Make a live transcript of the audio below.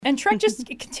And Trek just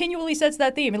continually sets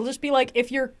that theme. It'll just be like, if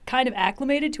you're kind of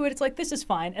acclimated to it, it's like, this is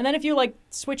fine. And then if you like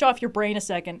switch off your brain a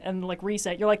second and like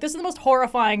reset, you're like, this is the most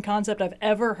horrifying concept I've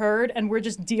ever heard, and we're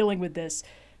just dealing with this.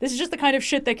 This is just the kind of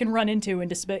shit they can run into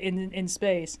in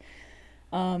space.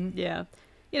 Yeah.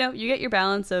 You know, you get your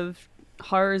balance of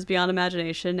horrors beyond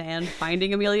imagination and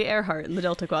finding Amelia Earhart in the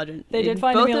Delta Quadrant. They did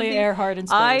find Amelia Earhart in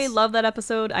space. I love that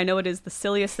episode. I know it is the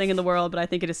silliest thing in the world, but I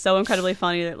think it is so incredibly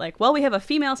funny that, like, well, we have a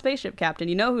female spaceship captain.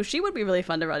 You know who she would be really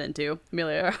fun to run into?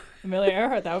 Amelia Earhart. Amelia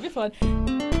Earhart, that would be fun.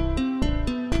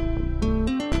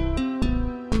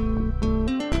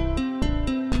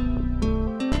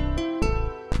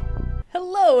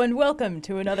 Hello and welcome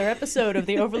to another episode of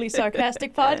the Overly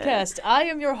Sarcastic Podcast. I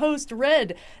am your host,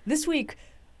 Red. This week,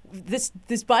 this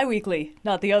bi-weekly,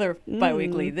 not the other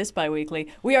bi-weekly, this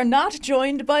bi-weekly, we are not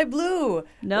joined by Blue.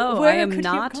 No, Where I am could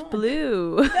not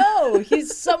Blue. No,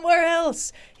 he's somewhere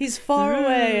else. He's far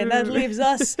away, and that leaves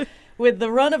us with the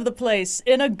run of the place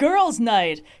in a girls'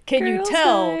 night. Can you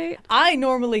tell? Night. I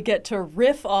normally get to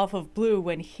riff off of Blue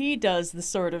when he does the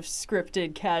sort of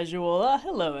scripted, casual,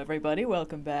 hello everybody,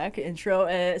 welcome back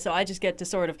intro. So I just get to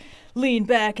sort of lean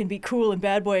back and be cool and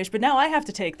bad boyish. But now I have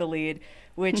to take the lead,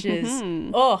 which is,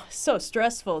 so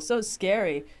stressful, so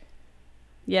scary.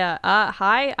 Yeah,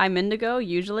 hi, I'm Indigo.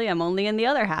 Usually I'm only in the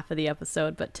other half of the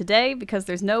episode, but today, because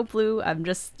there's no Blue, I'm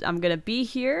gonna be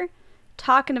here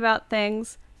talking about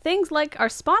things like our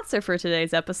sponsor for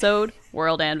today's episode,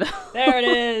 World Anvil. There it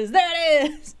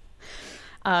is!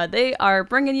 They are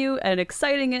bringing you an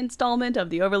exciting installment of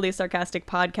the Overly Sarcastic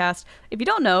Podcast. If you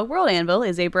don't know, World Anvil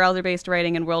is a browser-based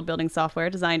writing and world-building software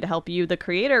designed to help you, the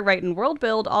creator, write and world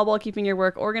build, all while keeping your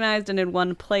work organized and in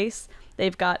one place.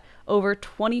 They've got over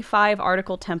 25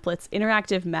 article templates,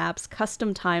 interactive maps,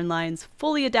 custom timelines,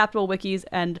 fully adaptable wikis,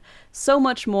 and so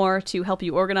much more to help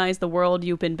you organize the world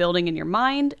you've been building in your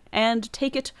mind and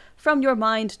take it from your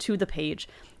mind to the page.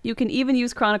 You can even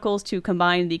use Chronicles to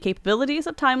combine the capabilities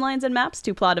of timelines and maps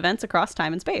to plot events across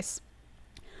time and space.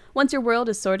 Once your world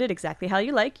is sorted exactly how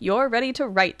you like, you're ready to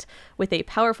write. With a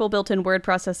powerful built-in word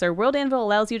processor, World Anvil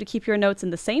allows you to keep your notes in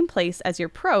the same place as your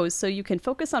prose so you can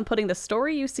focus on putting the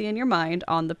story you see in your mind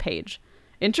on the page.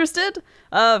 Interested?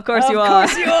 Of course you are.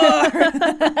 Of course you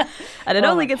are! And it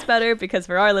only gets better because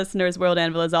for our listeners, World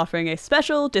Anvil is offering a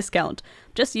special discount.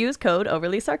 Just use code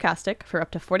Overly Sarcastic for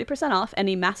up to 40% off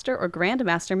any Master or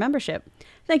Grandmaster membership.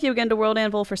 Thank you again to World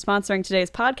Anvil for sponsoring today's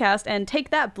podcast, and take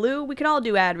that, Blue. We can all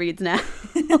do ad reads now.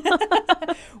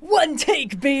 One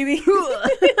take, baby!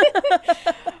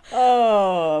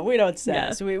 Oh, we don't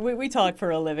sass. Yeah. We talk for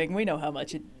a living. We know how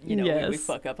much we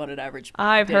fuck up on an average.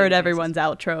 I've heard everyone's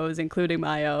outros, including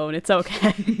my own. It's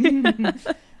okay.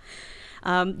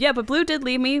 But Blue did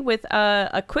leave me with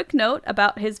a quick note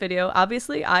about his video.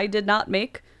 Obviously, I did not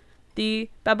make the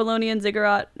Babylonian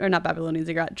Ziggurat, or not Babylonian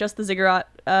Ziggurat, just the Ziggurat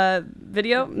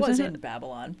video. It was in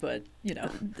Babylon, but,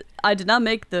 I did not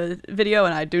make the video,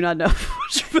 and I do not know.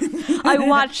 I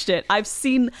watched it. I've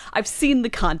seen the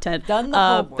content. Done the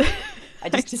homework. I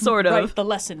just didn't write the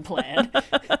lesson plan.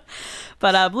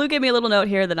 But Blue gave me a little note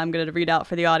here that I'm going to read out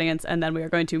for the audience, and then we are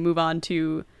going to move on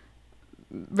to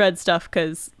Red stuff,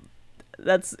 because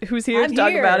that's who's here to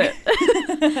talk about it.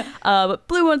 But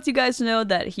Blue wants you guys to know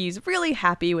that he's really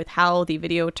happy with how the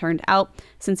video turned out,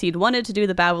 since he'd wanted to do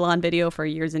the Babylon video for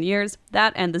years and years.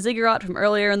 That and the Ziggurat from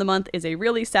earlier in the month is a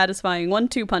really satisfying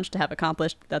 1-2 punch to have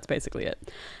accomplished. That's basically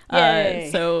it. Yay.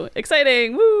 So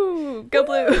exciting. Woo! Go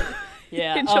Blue.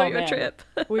 Yeah. Enjoy your trip.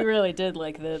 We really did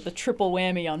like the triple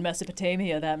whammy on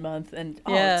Mesopotamia that month. And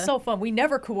it's so fun. We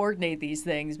never coordinate these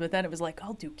things, but then it was like,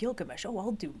 I'll do Gilgamesh. Oh,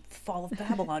 I'll do Fall of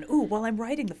Babylon. Ooh, while I'm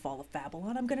writing the Fall of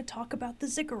Babylon, I'm going to talk about the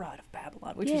Ziggurat of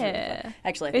Babylon, which is really fun.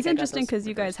 Actually, I think it's interesting because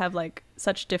you guys have like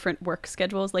such different work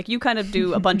schedules. Like you kind of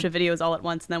do a bunch of videos all at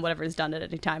once, and then whatever is done at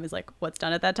any time is like what's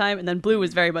done at that time. And then Blue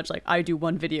is very much like, I do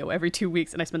one video every 2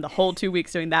 weeks, and I spend the whole 2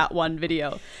 weeks doing that one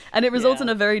video. And it results in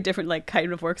a very different like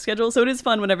kind of work schedule. So it is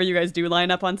fun whenever you guys do line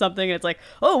up on something and it's like,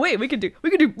 oh wait, we could do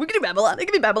Babylon. It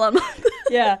could be Babylon.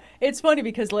 Yeah, it's funny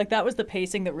because like that was the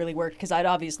pacing that really worked, because I'd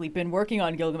obviously been working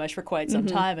on Gilgamesh for quite some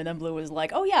time, and then Blue was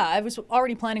like, oh yeah, I was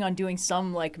already planning on doing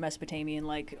some like Mesopotamian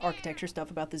like architecture stuff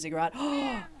about the Ziggurat.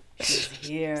 Oh, he's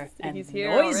here and he's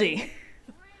here noisy.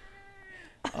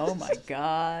 Oh my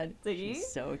God, Ziggy? She's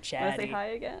so chatty. Want to say hi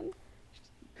again?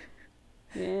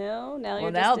 No, now you're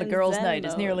now just the in girls' Zen night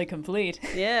mode. is nearly complete.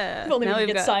 Yeah. If only we could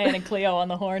get Cyan and Cleo on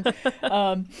the horn.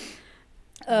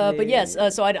 But yes,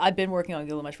 so I'd been working on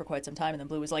Gilgamesh for quite some time, and then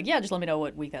Blue was like, yeah, just let me know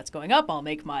what week that's going up. I'll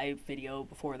make my video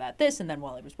before that this. And then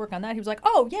while I was working on that, he was like,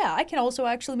 oh, yeah, I can also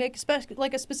actually make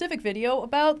a specific video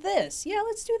about this. Yeah,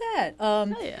 let's do that.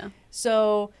 Oh, yeah.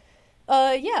 So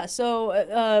Yeah,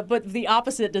 so, but the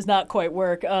opposite does not quite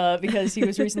work, because he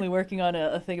was recently working on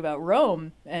a thing about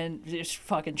Rome, and it's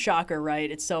fucking shocker, right?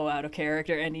 It's so out of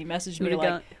character, and he messaged me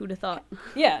like... Who'd have thought?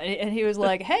 Yeah, and he was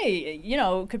like, hey,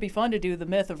 it could be fun to do the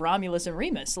myth of Romulus and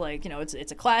Remus. Like,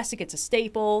 it's a classic, it's a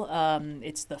staple,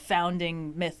 it's the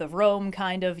founding myth of Rome,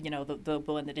 kind of, the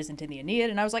one that isn't in the Aeneid,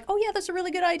 and I was like, oh yeah, that's a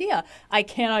really good idea. I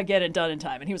cannot get it done in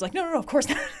time. And he was like, no, of course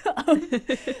not.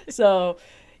 So...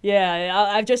 Yeah,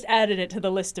 I've just added it to the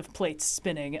list of plates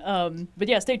spinning. But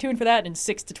yeah, stay tuned for that in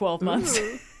 6 to 12 months.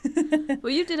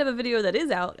 Well, you did have a video that is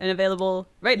out and available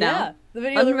right now. Yeah, the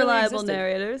video Unreliable that really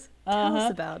Narrators. Tell us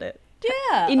about it.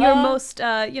 Yeah. In your most,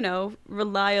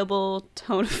 reliable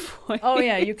tone of voice. Oh,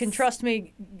 yeah, you can trust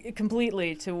me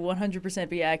completely to 100%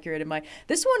 be accurate in my...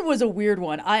 This one was a weird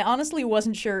one. I honestly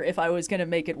wasn't sure if I was going to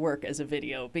make it work as a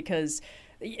video, because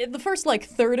the first,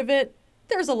 third of it,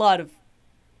 there's a lot of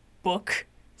book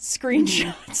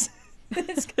screenshots.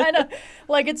 It's kind of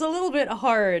it's a little bit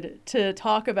hard to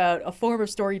talk about a form of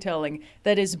storytelling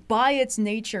that is by its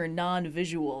nature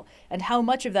non-visual, and how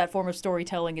much of that form of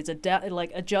storytelling is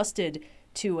adjusted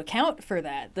to account for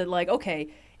that. That okay,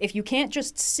 if you can't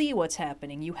just see what's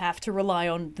happening, you have to rely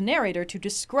on the narrator to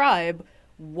describe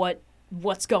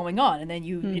what's going on, and then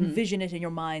you envision it in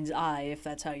your mind's eye, if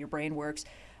that's how your brain works.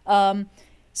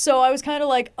 So I was kind of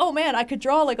like, oh man, I could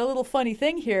draw a little funny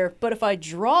thing here, but if I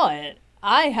draw it,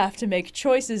 I have to make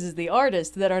choices as the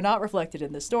artist that are not reflected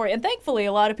in the story. And thankfully,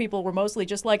 a lot of people were mostly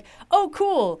just like, oh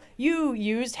cool, you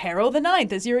used Harrow the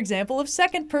Ninth as your example of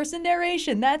second-person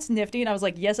narration. That's nifty. And I was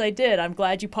like, yes, I did. I'm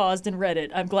glad you paused and read it.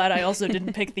 I'm glad I also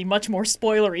didn't pick the much more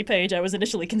spoilery page I was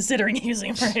initially considering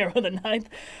using for Harrow the Ninth.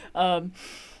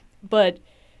 But...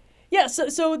 yeah,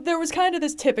 so there was kind of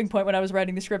this tipping point when I was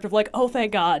writing the script of oh,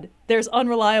 thank God, there's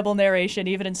unreliable narration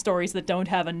even in stories that don't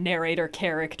have a narrator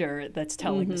character that's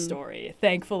telling the story.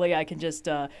 Thankfully, I can just...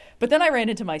 But then I ran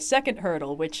into my second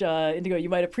hurdle, which, Indigo, you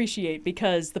might appreciate,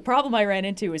 because the problem I ran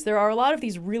into is there are a lot of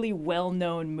these really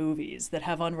well-known movies that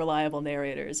have unreliable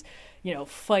narrators.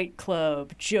 Fight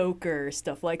Club, Joker,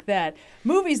 stuff like that.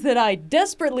 Movies that I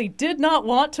desperately did not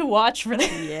want to watch for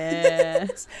this. Yeah.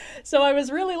 So I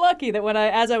was really lucky that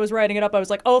as I was writing it up, I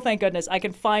was like, oh, thank goodness, I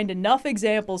can find enough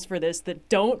examples for this that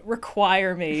don't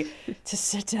require me to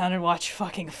sit down and watch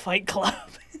fucking Fight Club.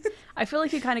 I feel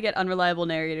like you kind of get unreliable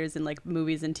narrators in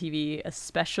movies and TV,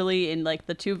 especially in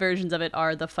the two versions of it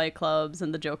are the Fight Clubs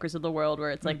and the Jokers of the world, where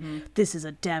it's this is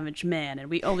a damaged man and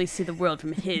we only see the world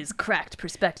from his cracked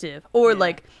perspective, or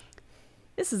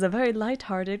this is a very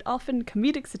lighthearted, often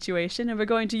comedic situation, and we're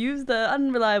going to use the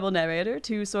unreliable narrator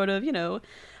to sort of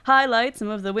highlight some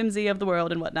of the whimsy of the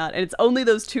world and whatnot. And it's only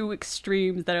those two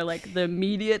extremes that are the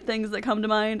immediate things that come to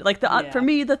mind. For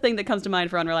me, the thing that comes to mind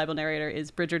for unreliable narrator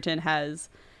is Bridgerton has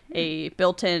a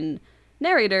built-in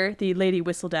narrator, the Lady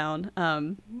Whistledown,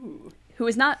 who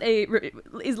is not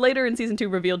is later in season 2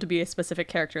 revealed to be a specific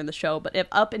character in the show, but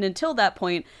up and until that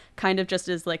point, kind of just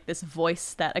is this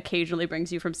voice that occasionally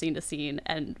brings you from scene to scene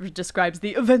and describes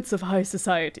the events of high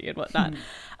society and whatnot.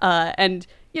 And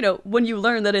when you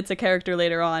learn that it's a character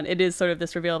later on, it is sort of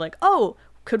this reveal of oh,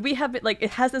 could we have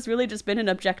it has this really just been an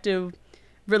objective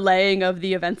relaying of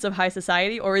the events of high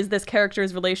society, or is this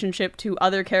character's relationship to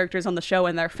other characters on the show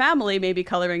and their family maybe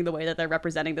coloring the way that they're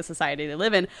representing the society they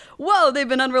live in? Whoa, they've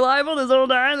been unreliable this whole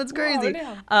time. That's crazy.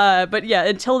 But yeah,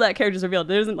 until that character's revealed,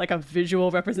 there isn't a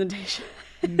visual representation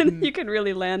you can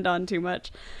really land on too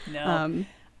much. No.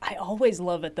 I always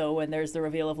love it, though, when there's the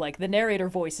reveal of, the narrator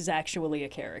voice is actually a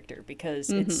character, because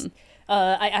it's...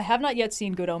 I have not yet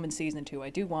seen Good Omens Season 2. I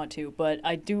do want to, but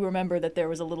I do remember that there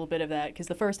was a little bit of that, because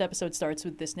the first episode starts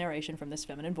with this narration from this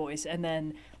feminine voice, and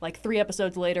then, 3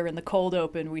 episodes later in the cold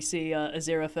open, we see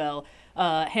Aziraphale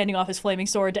handing off his flaming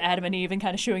sword to Adam and Eve and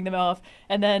kind of shooing them off,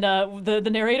 and then the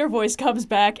narrator voice comes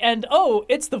back, and, oh,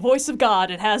 it's the voice of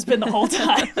God. It has been the whole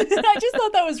time. I just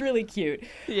thought that was really cute.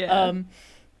 Yeah.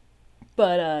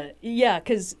 But, yeah,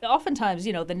 because oftentimes,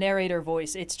 the narrator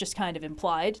voice, it's just kind of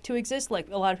implied to exist.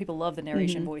 A lot of people love the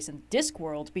narration voice in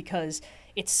Discworld because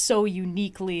it's so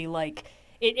uniquely,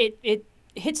 it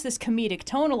hits this comedic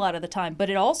tone a lot of the time,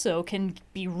 but it also can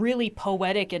be really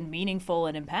poetic and meaningful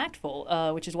and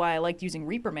impactful, which is why I liked using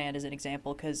Reaper Man as an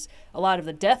example, because a lot of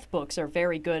the Death books are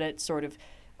very good at sort of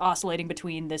oscillating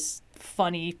between this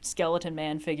funny skeleton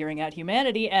man figuring out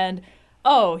humanity and...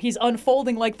 oh, he's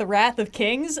unfolding like the Wrath of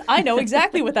Kings? I know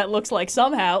exactly what that looks like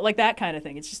somehow, that kind of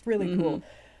thing. It's just really cool.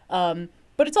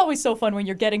 But it's always so fun when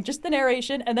you're getting just the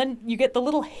narration, and then you get the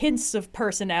little hints of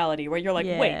personality where you're like,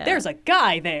 wait, there's a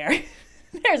guy there.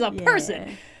 There's a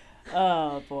person.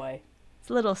 Oh, boy.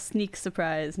 It's a little sneak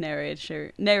surprise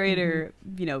narrator,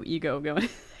 ego going.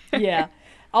 Yeah.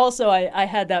 Also, I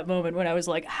had that moment when I was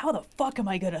like, how the fuck am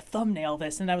I going to thumbnail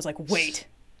this? And I was like, wait,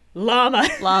 llama.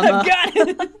 I've got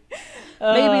it.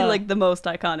 Maybe like the most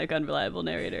iconic unreliable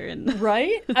narrator in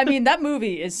Right? I mean, that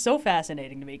movie is so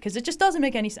fascinating to me because it just doesn't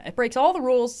make any sense. It breaks all the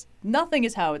rules. Nothing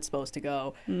is how it's supposed to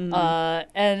go. But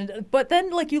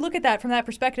then like you look at that from that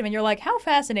perspective and you're like, how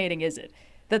fascinating is it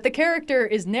that the character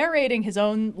is narrating his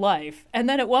own life and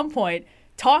then at one point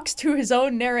talks to his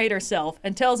own narrator self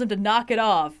and tells him to knock it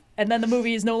off. And then the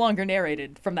movie is no longer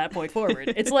narrated from that point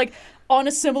forward. It's like on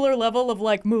a similar level of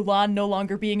like Mulan no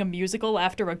longer being a musical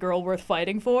after A Girl Worth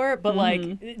Fighting For, but like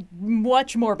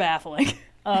much more baffling.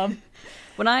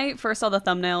 When I first saw the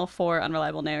thumbnail for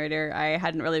Unreliable Narrator, I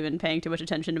hadn't really been paying too much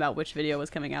attention about which video was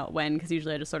coming out when, because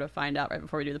usually I just sort of find out right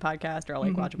before we do the podcast, or I'll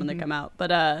like watch them when they come out.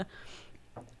 But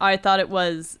I thought it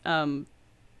was the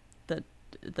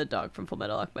dog from Full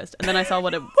Metal Alchemist, and then I saw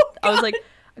what it. I was like.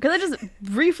 Because I just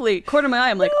briefly cornered my eye.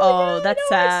 I'm like, that's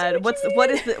sad.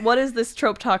 What is this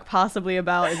trope talk possibly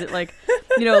about? Is it like,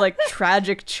 like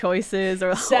tragic choices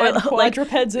or sad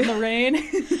quadrupeds in the rain?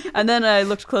 And then I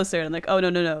looked closer and I'm like, oh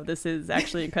no, this is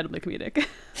actually incredibly comedic.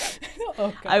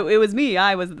 It was me.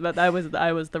 I was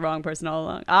the wrong person all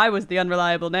along. I was the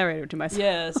unreliable narrator to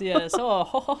myself. Yes.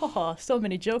 Oh, so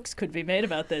many jokes could be made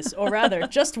about this, or rather,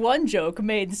 just one joke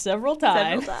made several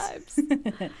times.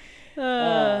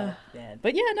 Man.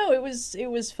 But yeah, no, it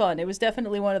was fun. It was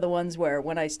definitely one of the ones where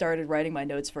when I started writing my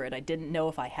notes for it, I didn't know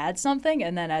if I had something,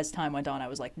 and then as time went on, I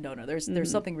was like, no, there's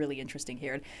something really interesting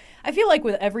here. And I feel like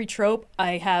with every trope,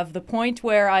 I have the point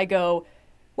where I go,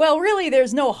 well, really,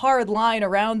 there's no hard line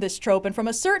around this trope, and from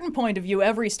a certain point of view,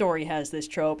 every story has this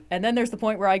trope. And then there's the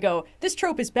point where I go, this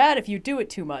trope is bad if you do it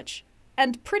too much,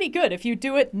 and pretty good if you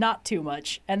do it not too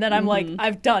much. And then I'm like,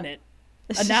 I've done it.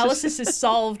 Analysis is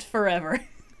solved forever.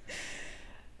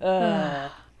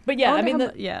 But yeah, I mean,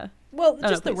 the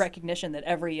recognition that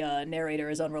every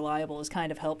narrator is unreliable is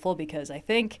kind of helpful, because I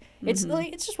think it's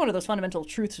just one of those fundamental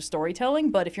truths of storytelling.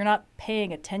 But if you're not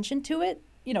paying attention to it,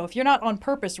 if you're not on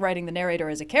purpose writing the narrator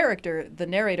as a character, the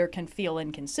narrator can feel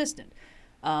inconsistent.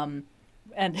 And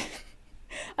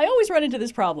I always run into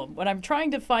this problem when I'm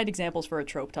trying to find examples for a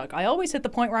trope talk. I always hit the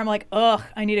point where I'm like,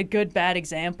 I need a good bad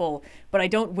example, but I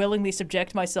don't willingly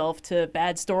subject myself to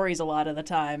bad stories a lot of the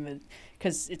time,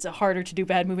 because it's harder to do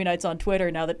bad movie nights on Twitter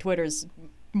now that Twitter's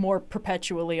more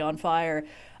perpetually on fire.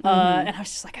 And I was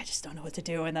just like, I just don't know what to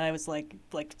do. And then I was like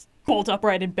bolt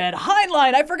upright in bed.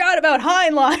 Heinlein! I forgot about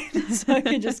Heinlein! So I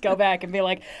can just go back and be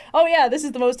like, oh yeah, this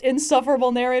is the most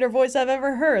insufferable narrator voice I've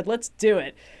ever heard. Let's do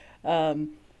it.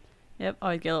 Yep,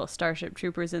 always get little Starship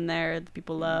Troopers in there that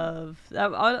people love.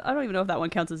 I don't even know if that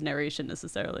one counts as narration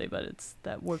necessarily, but it's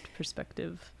that warped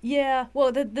perspective. Yeah,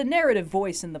 well, the narrative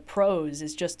voice in the prose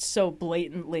is just so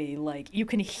blatantly, like, you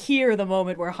can hear the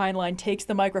moment where Heinlein takes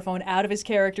the microphone out of his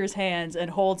character's hands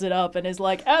and holds it up and is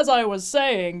like, as I was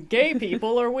saying, gay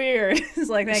people are weird.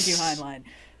 It's like, thank you, Heinlein.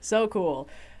 So cool.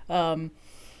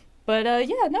 But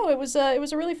yeah, no, it was a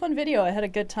really fun video. I had a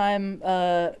good time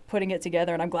putting it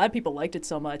together, and I'm glad people liked it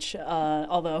so much.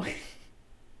 Although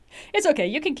it's okay,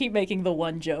 you can keep making the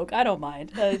one joke. I don't mind.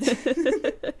 This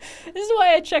is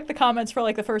why I check the comments for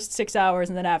like the first 6 hours,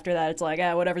 and then after that, it's like,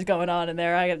 whatever's going on in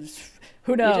there,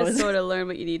 who knows? You just sort of learn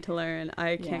what you need to learn.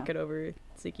 I can't get over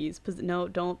Ziggy's. No,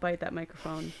 don't bite that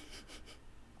microphone.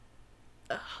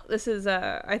 This is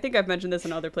I think I've mentioned this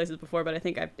in other places before, but I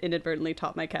think I've inadvertently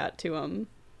taught my cat to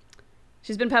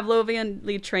she's been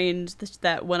Pavlovianly trained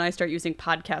that when I start using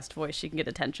podcast voice, she can get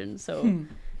attention. So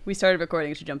we started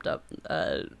recording, she jumped up.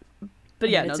 But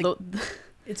yeah,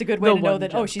 it's a good way to know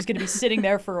that, she's going to be sitting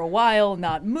there for a while,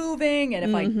 not moving. And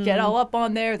if I get all up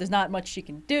on there's not much she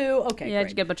can do. Okay, yeah, great.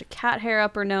 She get a bunch of cat hair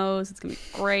up her nose. It's going to be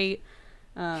great.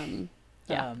 Yeah.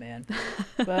 Oh, man.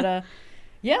 But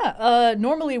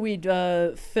normally we'd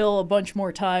fill a bunch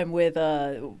more time with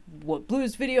what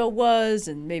Blue's video was,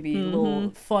 and maybe a little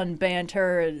fun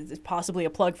banter, possibly a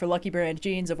plug for Lucky Brand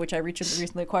jeans, of which I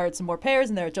recently acquired some more pairs,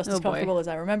 and they're just as comfortable as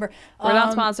I remember. We're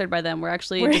not sponsored by them. We're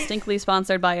actually distinctly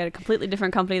sponsored by a completely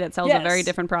different company that sells a very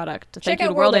different product. Thank you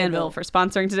to World Anvil for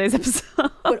sponsoring today's episode.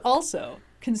 But also,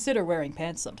 consider wearing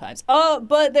pants sometimes.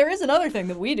 But there is another thing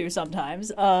that we do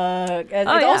sometimes. And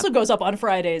it also goes up on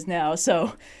Fridays now,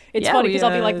 so it's funny because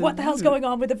I'll be like, what the hell's going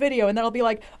on with the video? And then I'll be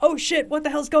like, oh shit, what the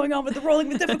hell's going on with the Rolling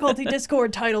with Difficulty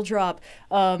Discord title drop?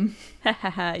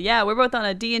 Yeah, we're both on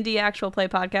a D&D actual play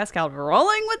podcast called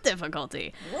Rolling with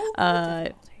Difficulty.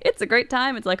 It's a great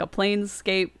time. It's like a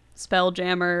Planescape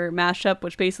Spelljammer mashup,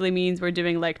 which basically means we're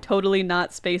doing like totally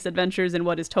not space adventures in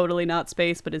what is totally not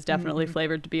space, but is definitely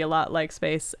flavored to be a lot like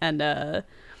space, and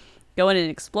going and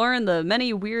exploring the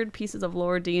many weird pieces of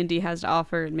lore D&D has to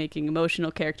offer, and making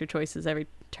emotional character choices every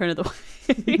turn of the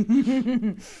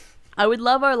way. I would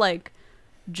love our like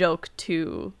joke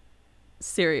to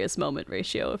serious moment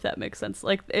ratio, if that makes sense.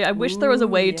 Like, I wish there was a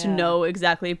way to know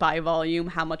exactly by volume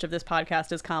how much of this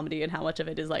podcast is comedy and how much of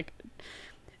it is like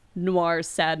noir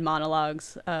sad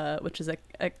monologues, which is a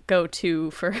go-to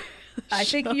for I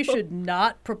think you should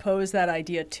not propose that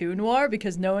idea to Noir,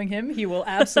 because knowing him, he will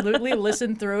absolutely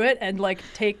listen through it and like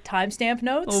take timestamp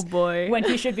notes. Oh boy. When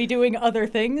he should be doing other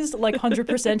things like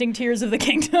 100%ing Tears of the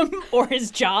Kingdom or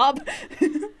his job.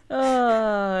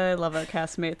 I love our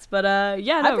castmates. But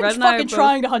yeah, no, I've been Red and I are fucking both...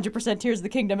 trying to 100% Tears of the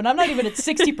Kingdom, and I'm not even at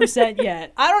 60%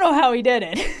 yet. I don't know how he did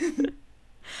it.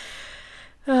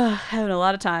 Having a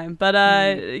lot of time. But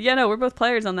yeah, no, we're both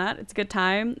players on that. It's a good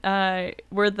time.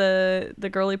 We're the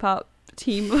girly pop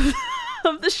team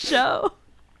of the show.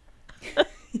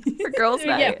 For girls'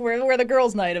 night. Yeah, we're the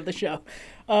girls' night of the show.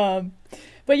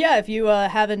 But yeah, if you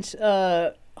haven't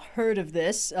heard of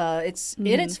this, it's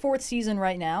in its 4th season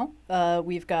right now.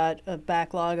 We've got a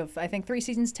backlog of, I think, 3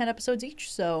 seasons, 10 episodes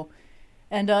each.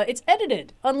 And it's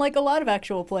edited, unlike a lot of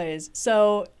actual plays.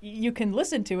 So you can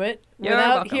listen to it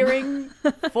without hearing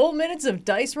full minutes of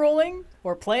dice rolling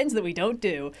or plans that we don't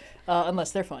do,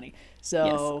 unless they're funny.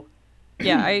 So... Yes.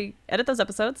 Yeah, I edit those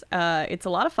episodes. It's a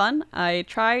lot of fun. I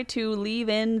try to leave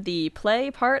in the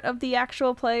play part of the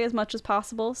actual play as much as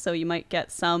possible. So you might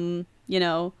get some,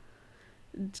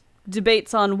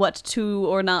 debates on what to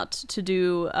or not to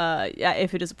do,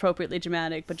 if it is appropriately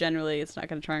dramatic. But generally, it's not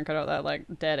going to try and cut out that like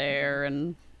dead air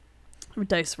and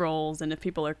dice rolls. And if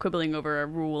people are quibbling over a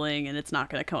ruling and it's not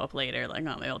going to come up later, like,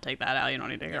 oh, they'll take that out. You don't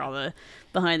need to hear all the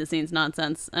behind the scenes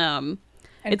nonsense.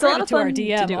 And it's a lot of fun our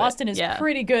DM. to do. Austin is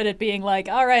pretty good at being like,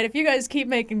 all right, if you guys keep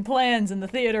making plans in the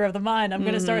theater of the mind, I'm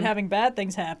going to start having bad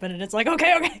things happen. And it's like,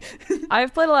 okay.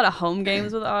 I've played a lot of home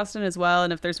games with Austin as well.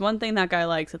 And if there's one thing that guy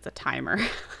likes, it's a timer.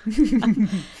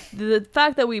 The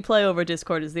fact that we play over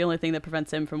Discord is the only thing that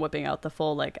prevents him from whipping out the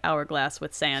full like hourglass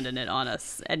with sand in it on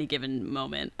us any given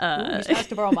moment. Ooh, he's asked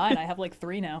to borrow mine. I have like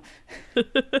 3 now.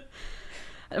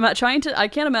 I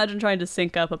can't imagine trying to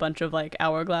sync up a bunch of like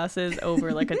hourglasses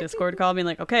over like a Discord call, being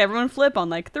like, okay, everyone flip on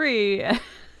like 3. That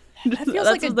feels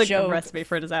like a joke a recipe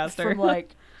for disaster. From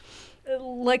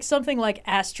like something like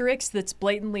Asterix that's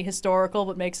blatantly historical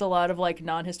but makes a lot of like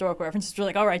non-historical references. We're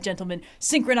like, all right, gentlemen,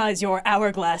 synchronize your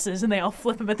hourglasses, and they all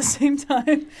flip them at the same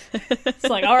time. It's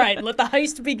like, all right, let the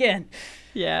heist begin.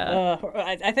 Yeah.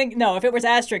 I think, no, if it was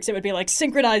Asterix, it would be like,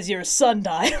 synchronize your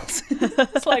sundials.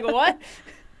 It's like, what?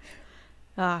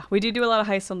 We do a lot of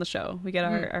heists on the show. We get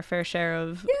our fair share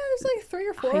of there's like 3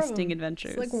 or 4 heisting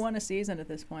adventures. It's like 1 a season at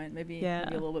this point, maybe a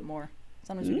little bit more.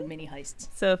 Sometimes we do mini heists.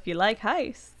 So if you like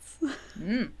heists,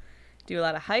 do a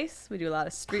lot of heists. We do a lot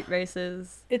of street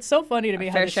races. It's so funny to me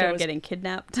how fair the share show of getting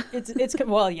kidnapped. It's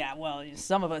well,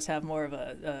 some of us have more of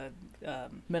a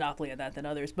monopoly of that than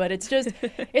others, but it's just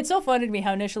it's so funny to me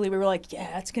how initially we were like,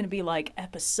 yeah, it's gonna be like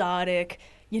episodic,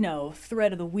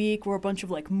 thread of the week. We're a bunch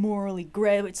of like morally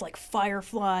gray. It's like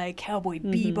Firefly, Cowboy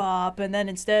Bebop, and then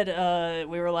instead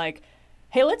we were like,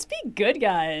 hey, let's be good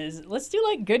guys. Let's do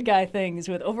like good guy things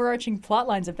with overarching plot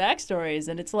lines and backstories.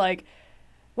 And it's like,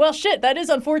 well, shit, that is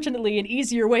unfortunately an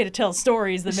easier way to tell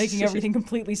stories than making everything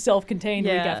completely self-contained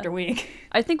week after week.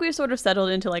 I think we've sort of settled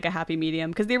into like a happy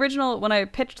medium, because the original, when I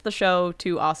pitched the show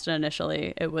to Austin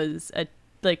initially, it was a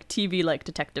like TV like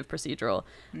detective procedural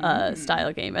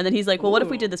style game, and then he's like, well, what if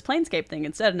we did this Planescape thing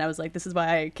instead? And I was like, this is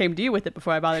why I came to you with it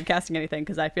before I bothered casting anything,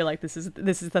 because I feel like this is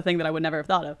the thing that I would never have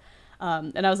thought of.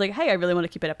 And I was like, hey, I really want to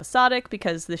keep it episodic,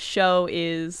 because this show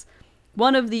is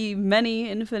one of the many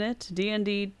infinite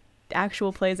D&D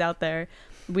actual plays out there.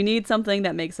 We need something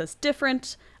that makes us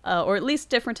different, or at least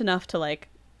different enough to like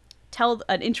tell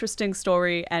an interesting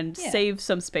story and save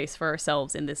some space for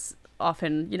ourselves in this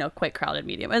often, quite crowded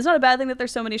medium. And it's not a bad thing that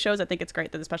there's so many shows. I think it's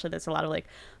great that especially there's a lot of like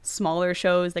smaller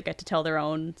shows that get to tell their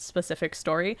own specific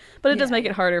story, but it does make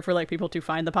it harder for like people to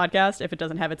find the podcast if it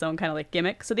doesn't have its own kind of like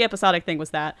gimmick. So the episodic thing was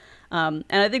that. And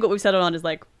I think what we've settled on is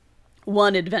like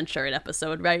one adventure an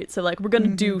episode, right? So like we're going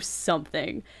to do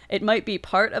something. It might be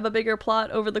part of a bigger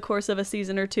plot over the course of a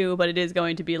season or 2, but it is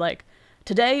going to be like,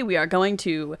 today we are going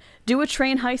to do a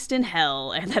train heist in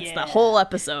hell, and that's the whole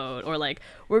episode. Or like,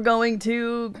 we're going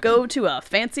to go to a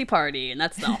fancy party, and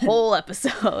that's the whole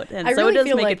episode. And so really it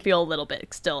does make it feel a little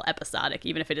bit still episodic,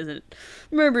 even if it isn't.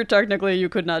 Remember, technically you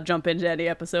could not jump into any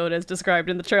episode as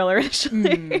described in the trailer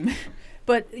initially.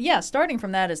 But yeah, starting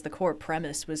from that as the core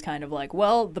premise was kind of like,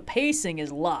 well, the pacing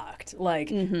is locked.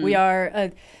 Like we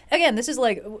are, again, this is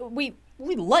like, we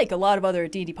like a lot of other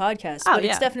D&D podcasts, but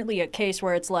it's definitely a case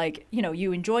where it's like,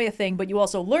 you enjoy a thing, but you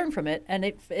also learn from it, and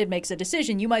it makes a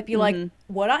decision. You might be like,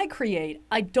 what I create,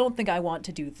 I don't think I want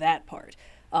to do that part.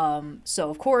 So,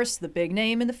 of course, the big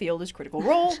name in the field is Critical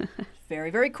Role. Very,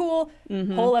 very cool.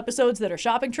 Whole episodes that are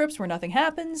shopping trips where nothing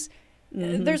happens.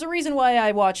 There's a reason why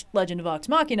I watched Legend of Vox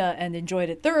Machina and enjoyed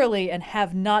it thoroughly and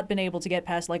have not been able to get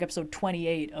past like episode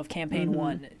 28 of Campaign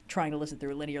 1 trying to listen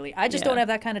through it linearly. I just don't have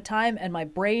that kind of time, and my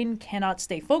brain cannot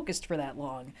stay focused for that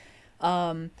long.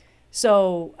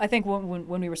 So I think when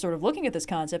we were sort of looking at this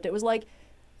concept, it was like,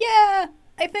 yeah,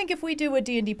 I think if we do a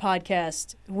D&D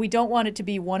podcast, we don't want it to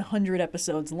be 100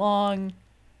 episodes long.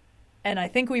 And I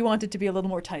think we want it to be a little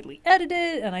more tightly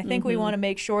edited. And I think we want to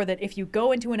make sure that if you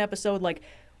go into an episode, like,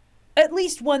 at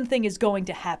least one thing is going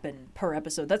to happen per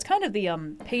episode. That's kind of the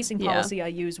pacing policy I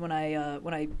use when I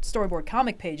storyboard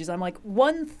comic pages. I'm like,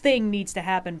 one thing needs to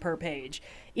happen per page.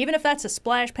 Even if that's a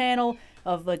splash panel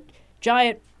of a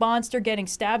giant monster getting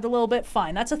stabbed a little bit,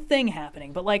 fine. That's a thing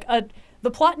happening. But, like,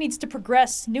 the plot needs to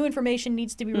progress. New information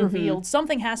needs to be revealed.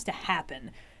 Something has to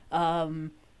happen.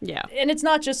 Yeah. And it's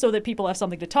not just so that people have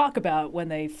something to talk about when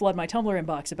they flood my Tumblr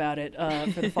inbox about it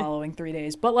for the following 3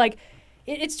 days. But, like,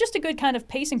 it's just a good kind of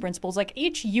pacing principles. Like,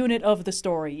 each unit of the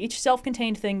story, each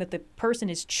self-contained thing that the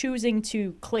person is choosing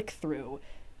to click through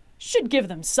should give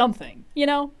them something, you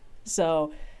know?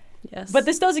 So, yes. But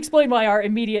this does explain why our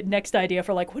immediate next idea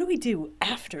for, like, what do we do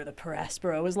after the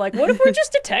Paraspora was like, what if we're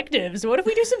just detectives? What if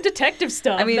we do some detective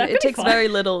stuff? I mean, That it could be takes fun. very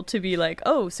little to be like,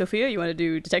 oh, Sophia, you want to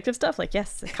do detective stuff? Like,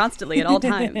 yes, constantly at all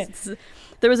times.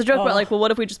 There was a joke about, like, well, what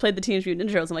if we just played the Teenage Mutant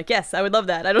Ninja Turtles? I'm like, yes, I would love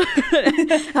that. I don't.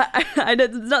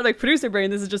 It's not like producer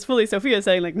brain. This is just fully Sophia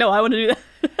saying, like, no, I want to do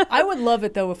that. I would love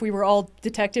it though if we were all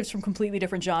detectives from completely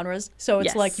different genres. So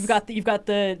it's like you've got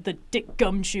the Dick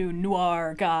Gumshoe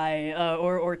noir guy,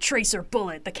 or Tracer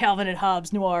Bullet, the Calvin and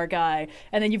Hobbes noir guy,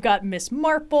 and then you've got Miss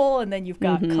Marple, and then you've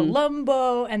got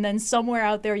Columbo, and then somewhere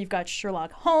out there you've got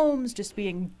Sherlock Holmes just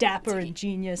being dapper and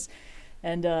genius,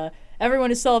 and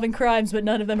everyone is solving crimes, but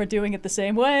none of them are doing it the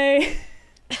same way.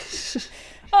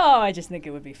 Oh, I just think it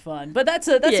would be fun. But that's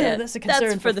a concern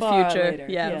that's for the future. Later.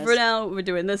 Yeah, yes. For now, we're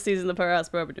doing this season of the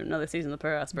Paraspora. We're doing another season of the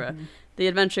Paraspora. The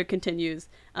adventure continues.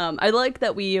 I like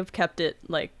that we have kept it,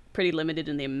 like, pretty limited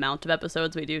in the amount of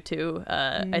episodes we do, too.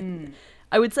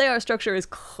 I would say our structure is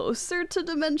closer to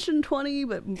Dimension 20,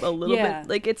 but a little bit,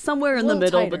 like, it's somewhere in the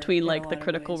middle between, like, the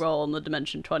Critical Role and the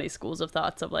Dimension 20 schools of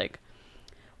thoughts of, like,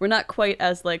 we're not quite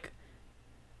as, like,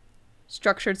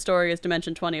 structured story as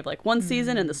Dimension 20 of, like, one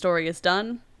season and the story is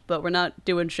done, but we're not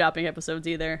doing shopping episodes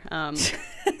either.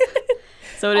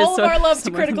 So it is all of our love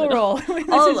to Critical Role.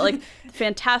 All, like,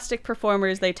 fantastic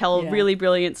performers. They tell really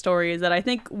brilliant stories that I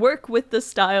think work with the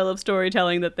style of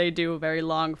storytelling that they do, very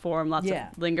long form, lots of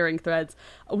lingering threads.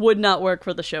 Would not work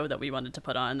for the show that we wanted to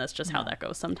put on. That's just how that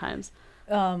goes sometimes.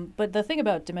 But the thing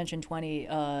about Dimension 20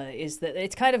 is that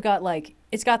it's kind of got like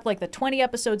the 20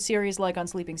 episode series like on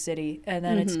Sleeping City, and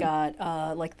then it's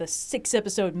got like the 6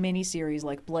 episode miniseries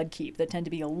like Bloodkeep that tend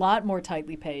to be a lot more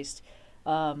tightly paced.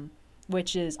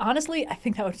 Which is, honestly, I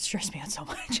think that would stress me out so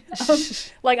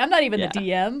much. Like, I'm not even the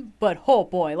DM, but oh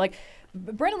boy, like,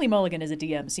 Brennan Lee Mulligan as a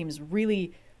DM seems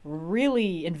really,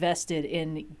 really invested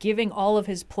in giving all of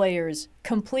his players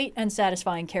complete and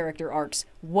satisfying character arcs,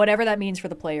 whatever that means for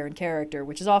the player and character,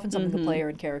 which is often something the player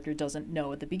and character doesn't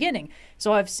know at the beginning.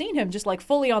 So I've seen him just, like,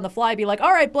 fully on the fly be like,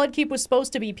 all right, Bloodkeep was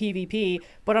supposed to be PvP,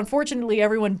 but unfortunately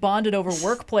everyone bonded over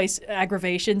workplace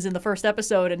aggravations in the first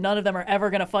episode, and none of them are ever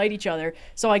going to fight each other.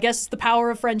 So I guess the power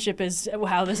of friendship is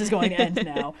how this is going to end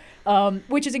now,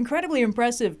 which is incredibly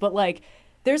impressive, but, like,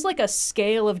 there's like a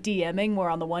scale of DMing where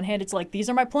on the one hand it's like, these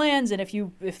are my plans, and if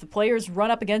the players run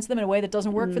up against them in a way that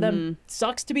doesn't work for them,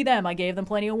 sucks to be them. I gave them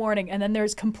plenty of warning. And then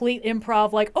there's complete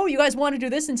improv, like, oh, you guys want to do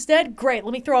this instead? Great,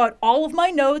 let me throw out all of my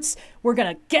notes. We're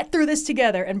gonna get through this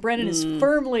together. And Brennan is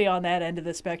firmly on that end of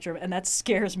the spectrum, and that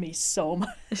scares me so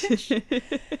much.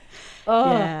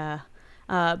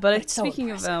 But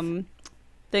speaking so of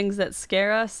things that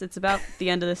scare us, it's about the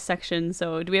end of this section.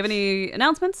 So do we have any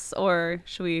announcements, or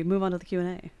should we move on to the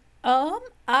Q&A?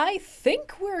 I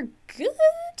think we're good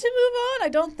to move on. I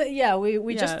don't think,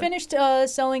 we just finished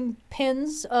selling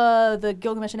pins. The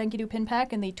Gilgamesh and Enkidu pin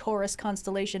pack and the Taurus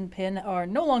Constellation pin are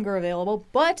no longer available,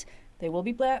 but they will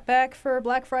be back for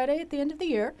Black Friday at the end of the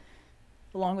year,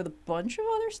 along with a bunch of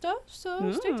other stuff,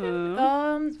 so stay tuned.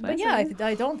 But yeah,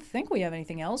 I don't think we have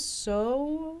anything else,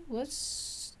 so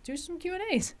let's do some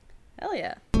Q&As. Hell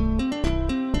yeah.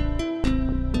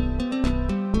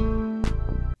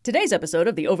 Today's episode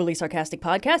of the Overly Sarcastic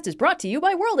Podcast is brought to you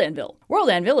by World Anvil. World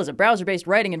Anvil is a browser-based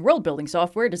writing and world-building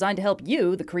software designed to help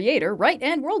you, the creator, write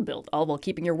and world-build, all while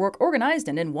keeping your work organized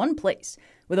and in one place.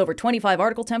 With over 25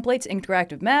 article templates,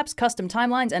 interactive maps, custom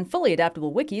timelines, and fully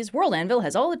adaptable wikis, World Anvil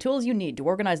has all the tools you need to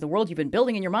organize the world you've been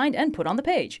building in your mind and put on the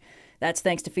page. That's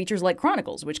thanks to features like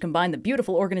Chronicles, which combine the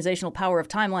beautiful organizational power of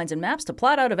timelines and maps to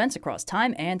plot out events across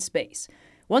time and space.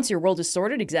 Once your world is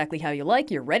sorted exactly how you like,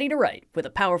 you're ready to write. With a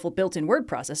powerful built-in word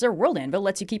processor, World Anvil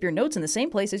lets you keep your notes in the same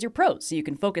place as your prose, so you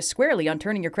can focus squarely on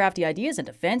turning your crafty ideas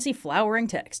into fancy, flowering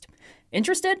text.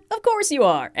 Interested? Of course you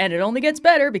are! And it only gets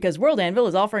better because World Anvil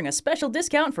is offering a special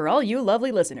discount for all you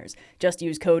lovely listeners. Just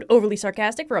use code Overly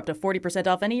Sarcastic for up to 40%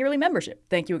 off any yearly membership.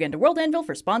 Thank you again to World Anvil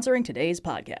for sponsoring today's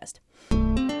podcast.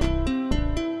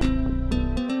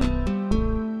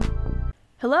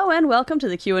 Hello and welcome to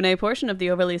the Q&A portion of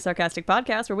the Overly Sarcastic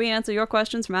Podcast, where we answer your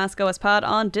questions from Ask OSPod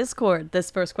on Discord.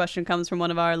 This first question comes from one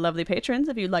of our lovely patrons.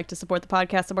 If you'd like to support the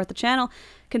podcast, support the channel,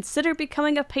 consider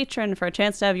becoming a patron for a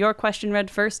chance to have your question read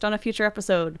first on a future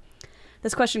episode.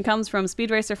 This question comes from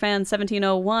Speed Racer Fan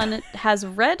 1701. Has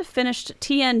Red finished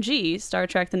TNG, Star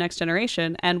Trek The Next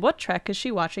Generation, and what Trek is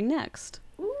she watching next?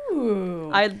 Ooh.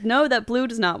 I know that Blue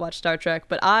does not watch Star Trek,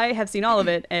 but I have seen all of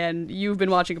it, and you've been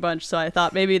watching a bunch, so I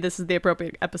thought maybe this is the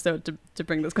appropriate episode to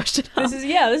bring this question up.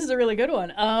 This is a really good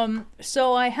one.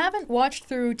 So I haven't watched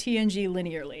through TNG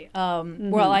linearly.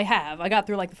 Well, I have. I got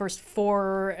through like the first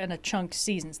 4 and a chunk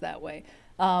seasons that way.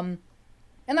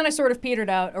 And then I sort of petered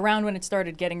out around when it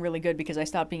started getting really good because I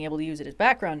stopped being able to use it as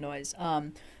background noise.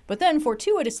 But then,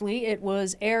 fortuitously, it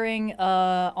was airing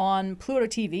on Pluto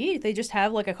TV. They just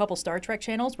have like a couple Star Trek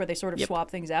channels where they sort of swap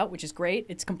things out, which is great.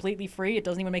 It's completely free. It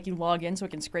doesn't even make you log in so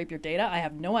it can scrape your data. I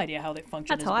have no idea how they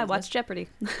function. That's how I watch Jeopardy.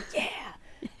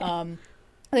 Yeah.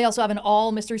 They also have an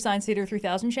all Mystery Science Theater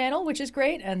 3000 channel, which is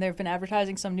great, and they've been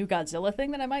advertising some new Godzilla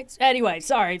thing that I might... Anyway,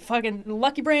 sorry, fucking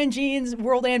Lucky Brand Jeans,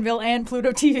 World Anvil, and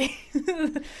Pluto TV.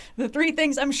 The 3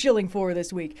 things I'm shilling for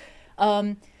this week.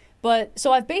 But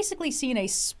so I've basically seen a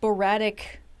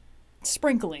sporadic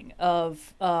sprinkling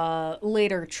of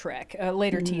later Trek,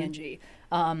 later TNG.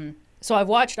 So I've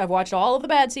watched all of the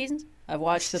bad seasons. I've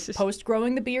watched the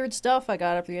post-growing the beard stuff. I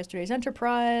got up through yesterday's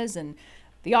Enterprise and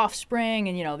The Offspring,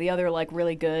 and the other like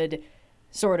really good,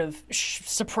 sort of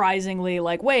surprisingly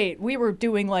like, wait, we were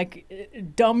doing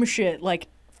like dumb shit like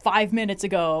 5 minutes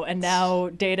ago, and now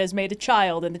Data's made a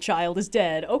child, and the child is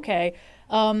dead. Okay.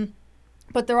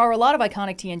 But there are a lot of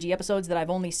iconic TNG episodes that I've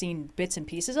only seen bits and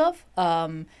pieces of.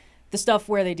 The stuff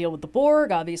where they deal with the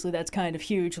Borg, obviously that's kind of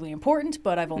hugely important,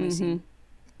 but I've only seen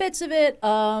bits of it.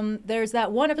 There's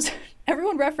that one episode,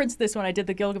 everyone referenced this when I did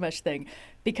the Gilgamesh thing,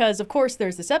 because of course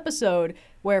there's this episode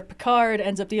where Picard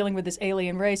ends up dealing with this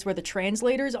alien race where the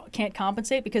translators can't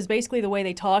compensate because basically the way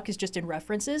they talk is just in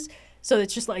references. So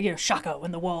it's just like, Shaka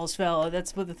when the walls fell,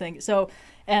 that's what the thing. So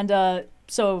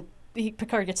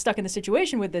Picard gets stuck in the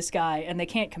situation with this guy, and they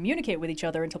can't communicate with each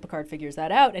other until Picard figures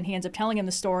that out, and he ends up telling him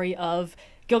the story of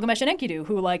Gilgamesh and Enkidu,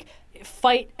 who like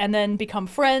fight and then become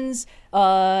friends,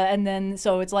 and then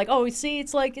so it's like, oh, see,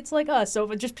 it's like us.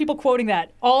 So just people quoting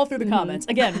that all through the comments.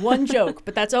 Again, one joke,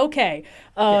 but that's okay.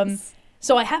 Yes.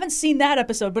 So I haven't seen that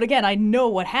episode, but again, I know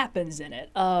what happens in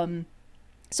it.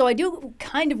 So I do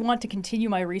kind of want to continue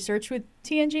my research with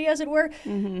TNG, as it were,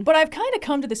 but I've kind of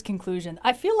come to this conclusion.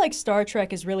 I feel like Star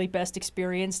Trek is really best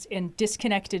experienced in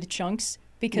disconnected chunks,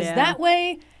 because that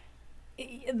way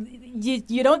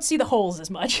you don't see the holes as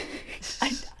much.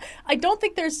 I don't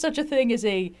think there's such a thing as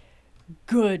a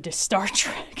good Star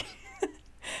Trek.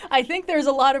 I think there's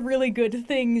a lot of really good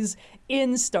things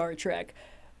in Star Trek,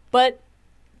 but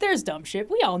there's dumb shit.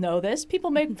 We all know this. People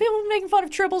making fun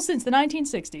of tribbles since the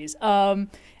 1960s.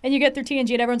 And you get through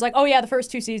TNG and everyone's like, oh yeah, the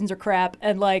first 2 seasons are crap.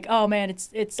 And like, oh man,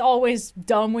 it's always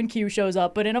dumb when Q shows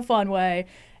up, but in a fun way.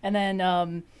 And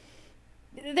then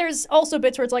there's also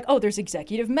bits where it's like, oh, there's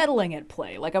executive meddling at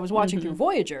play. Like I was watching through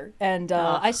Voyager, and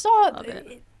I saw...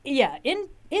 Yeah, in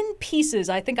pieces,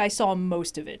 I think I saw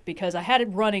most of it because I had it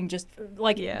running just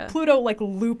like Pluto like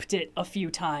looped it a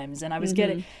few times, and I was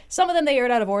getting some of them they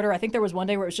aired out of order. I think there was one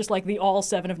day where it was just like the all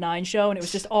 7 of 9 show, and it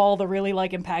was just all the really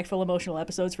like impactful emotional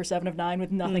episodes for 7 of 9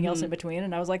 with nothing else in between.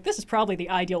 And I was like, this is probably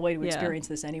the ideal way to experience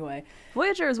this anyway.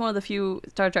 Voyager is one of the few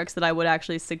Star Treks that I would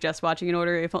actually suggest watching in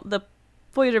order. If the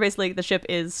Voyager, basically, the ship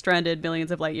is stranded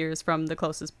millions of light years from the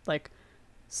closest like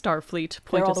Starfleet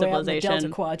point of civilization. They're all the way out in the Delta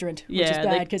Quadrant, which is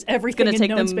bad because everything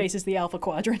in known space is the Alpha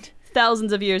Quadrant.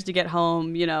 Thousands of years to get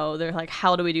home, they're like,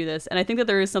 how do we do this? And I think that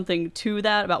there is something to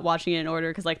that about watching it in order,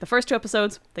 because like the first 2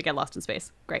 episodes, they get lost in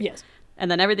space. Great. Yes. And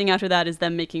then everything after that is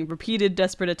them making repeated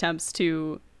desperate attempts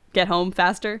to get home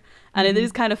faster. And it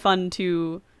is kind of fun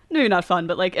to maybe not fun,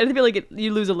 but like I feel like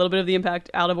you lose a little bit of the impact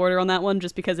out of order on that one,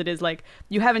 just because it is like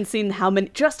you haven't seen how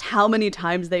many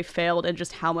times they failed and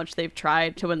just how much they've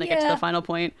tried to when they get to the final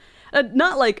point.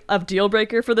 Not like a deal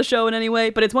breaker for the show in any way,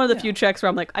 but it's one of the few checks where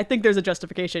I'm like, I think there's a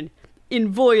justification in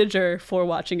Voyager for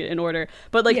watching it in order.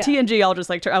 But like TNG, I'll just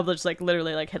like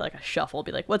literally like hit like a shuffle,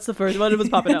 be like, what's the first? What was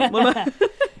popping up?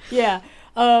 Yeah.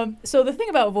 So the thing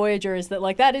about Voyager is that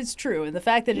like that is true, and the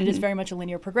fact that it is very much a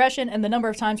linear progression, and the number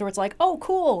of times where it's like, oh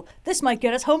cool, this might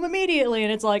get us home immediately,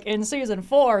 and it's like in season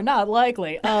 4, not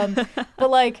likely. But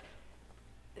like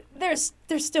there's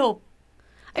still.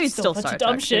 It's still a bunch Star of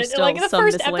dumb Trek. shit. Like the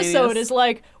first episode is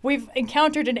like we've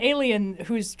encountered an alien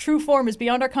whose true form is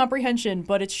beyond our comprehension,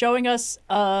 but it's showing us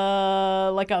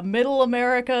like a middle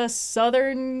America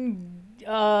southern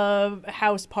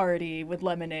house party with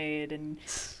lemonade and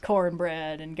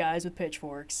cornbread and guys with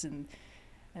pitchforks, and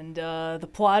the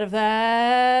plot of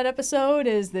that episode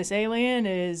is this alien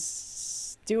is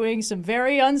doing some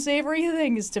very unsavory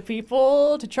things to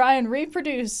people to try and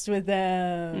reproduce with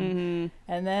them.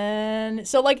 And then,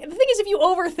 so like, the thing is, if you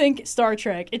overthink Star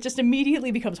Trek, it just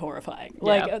immediately becomes horrifying.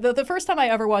 Like, the first time I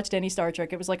ever watched any Star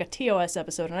Trek, it was like a TOS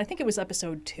episode, and I think it was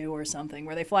episode 2 or something,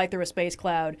 where they fly through a space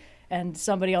cloud, and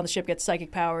somebody on the ship gets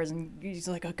psychic powers, and he's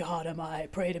like, "Oh God, am I?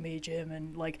 Pray to me, Jim."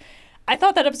 And like, I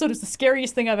thought that episode was the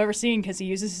scariest thing I've ever seen because he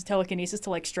uses his telekinesis to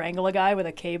like strangle a guy with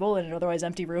a cable in an otherwise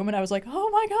empty room, and I was like, oh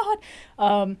my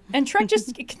God. And Trek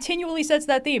just continually sets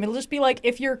that theme. It'll just be like,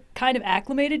 if you're kind of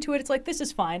acclimated to it, it's like, this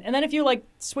is fine. And then if you like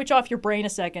switch off your brain a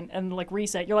second and like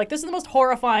reset, you're like, this is the most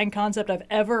horrifying concept I've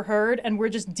ever heard, and we're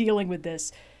just dealing with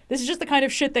this. This is just the kind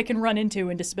of shit they can run into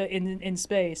in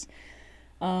space.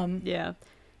 Yeah.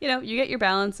 You know, you get your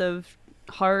balance of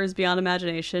horrors beyond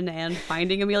imagination and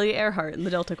finding Amelia Earhart in the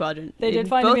Delta Quadrant. They did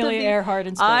find Amelia Earhart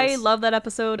in space. I love that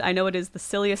episode. I know it is the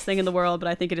silliest thing in the world, but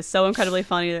I think it is so incredibly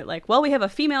funny that like, well, we have a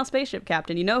female spaceship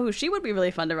captain. You know who she would be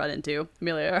really fun to run into?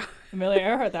 Amelia Earhart. Amelia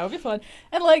Earhart, that would be fun.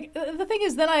 And like, the thing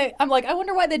is, then I'm like, I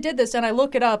wonder why they did this, and I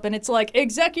look it up, and it's like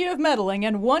executive meddling,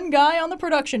 and one guy on the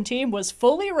production team was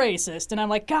fully racist, and I'm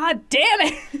like, God damn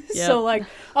it. Yep. So like,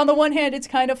 on the one hand, it's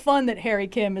kind of fun that Harry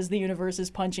Kim is the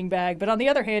universe's punching bag, but on the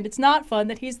other hand, it's not fun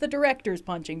that he's the director's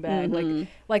punching bag,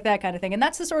 like that kind of thing. And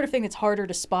that's the sort of thing that's harder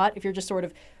to spot if you're just sort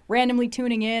of randomly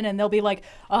tuning in, and they'll be like,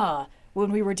 when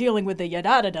we were dealing with the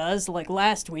Yadadadas, like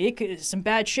last week, some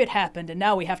bad shit happened, and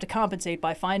now we have to compensate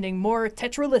by finding more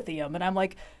tetralithium. And I'm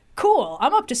like, cool,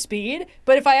 I'm up to speed.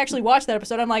 But if I actually watch that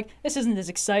episode, I'm like, this isn't as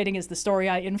exciting as the story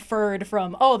I inferred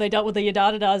from, they dealt with the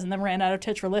Yadadadas and then ran out of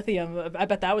tetralithium. I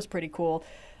bet that was pretty cool.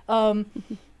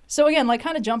 So again, like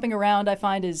kind of jumping around, I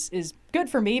find is good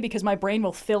for me because my brain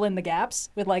will fill in the gaps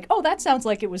with like, that sounds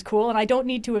like it was cool, and I don't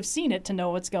need to have seen it to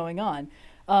know what's going on.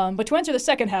 But to answer the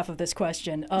second half of this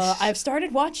question, I've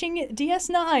started watching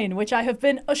DS9, which I have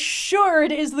been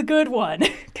assured is the good one.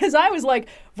 Because I was like,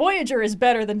 Voyager is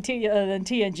better than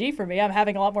TNG for me. I'm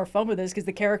having a lot more fun with this because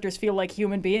the characters feel like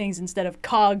human beings instead of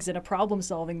cogs in a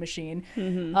problem-solving machine.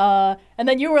 And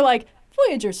then you were like,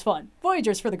 Voyager's fun.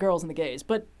 Voyager's for the girls and the gays.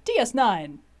 But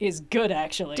DS9 is good,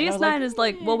 actually. DS9 is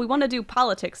like, well, we want to do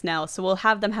politics now, so we'll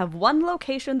have them have one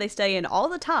location they stay in all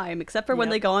the time, except for when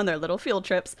they go on their little field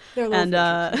trips. We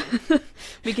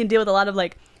can deal with a lot of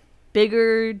like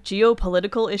bigger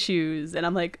geopolitical issues. And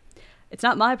I'm like, it's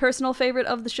not my personal favorite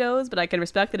of the shows, but I can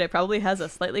respect that it probably has a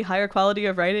slightly higher quality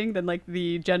of writing than like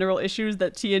the general issues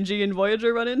that TNG and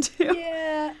Voyager run into.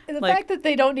 Yeah, the fact that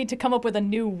they don't need to come up with a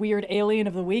new weird alien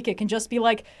of the week, it can just be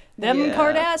like, them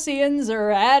Cardassians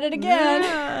are at it again.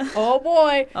 Yeah. Oh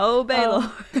boy. Oh,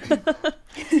 Baylor.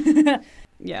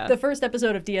 Yeah. The first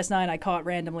episode of DS9 I caught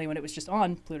randomly when it was just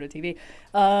on Pluto TV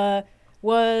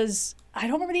was, I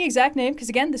don't remember the exact name, because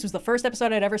again, this was the first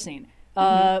episode I'd ever seen.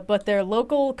 But their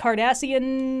local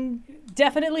Cardassian,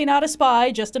 definitely not a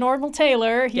spy, just a normal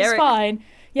tailor. He's Garrick. fine.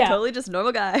 Yeah. Totally just a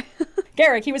normal guy.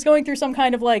 Garrick, he was going through some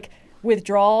kind of like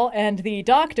withdrawal, and the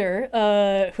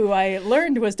doctor, who I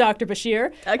learned was Dr.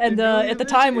 Bashir, and at the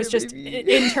time was just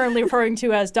internally referring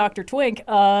to as Dr. Twink,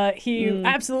 he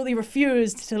absolutely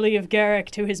refused to leave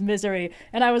Garrick to his misery.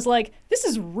 And I was like, this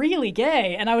is really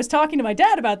gay. And I was talking to my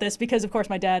dad about this because, of course,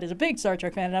 my dad is a big Star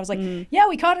Trek fan. And I was like, yeah,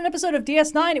 we caught an episode of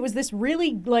DS9. It was this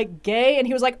really, like, gay. And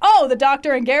he was like, oh, the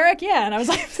Doctor and Garrick? Yeah. And I was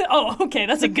like, oh, okay,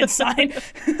 that's a good sign.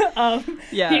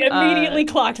 He immediately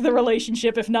clocked the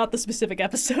relationship, if not the specific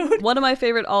episode. One of my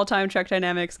favorite all-time Trek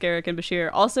dynamics, Garrick and Bashir.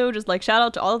 Also, just, like, shout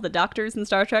out to all of the doctors in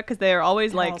Star Trek, because they are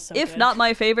always, like, if not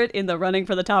my favorite, in the running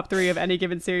for the top 3 of any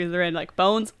given series they're in. Like,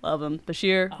 Bones, love him.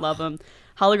 Bashir, love him.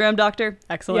 Hologram doctor,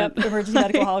 excellent. Yep, emergency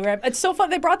medical hologram. It's so fun.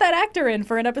 They brought that actor in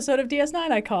for an episode of DS9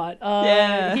 I caught.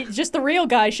 Just the real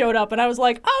guy showed up, and I was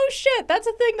like, oh shit, that's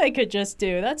a thing they could just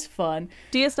do. That's fun.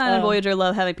 DS9 and Voyager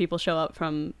love having people show up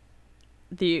from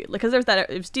because there's that,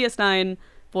 it was DS9,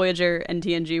 Voyager, and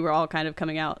TNG were all kind of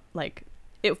coming out like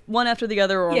one after the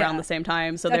other or around the same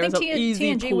time. So there was an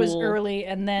easy TNG was early,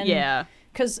 and then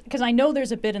because I know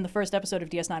there's a bit in the first episode of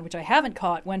DS9 which I haven't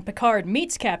caught when Picard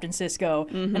meets Captain Sisko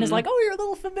and is like, "Oh, you're a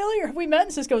little familiar. Have we met?"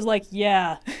 And Sisko's like,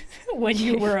 "Yeah, when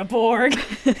you were a Borg,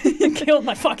 and killed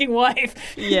my fucking wife."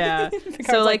 Yeah.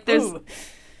 So like there's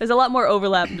a lot more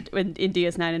overlap in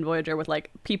DS9 and Voyager with like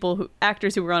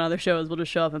actors who were on other shows will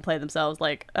just show up and play themselves.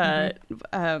 Like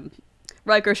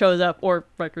Riker shows up, or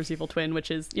Riker's evil twin, which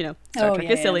is, Star Trek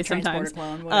is silly sometimes.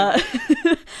 Clone,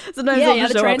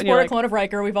 sometimes the transporter clone of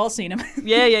Riker, we've all seen him.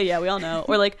 yeah, we all know.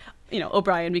 Or like,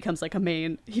 O'Brien becomes like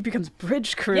he becomes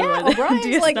bridge crew. Yeah,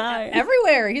 O'Brien's like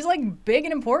everywhere. He's like big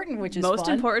and important, which is most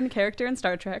fun. important character in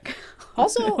Star Trek.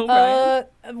 Also,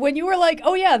 when you were like,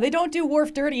 oh yeah, they don't do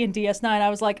Worf dirty in DS9, I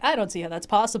was like, I don't see how that's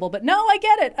possible. But no, I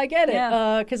get it.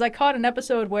 Yeah. Because I caught an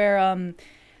episode where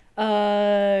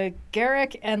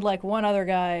Garrick and like one other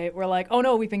guy were like, oh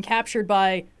no, we've been captured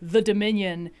by the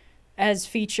Dominion, as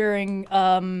featuring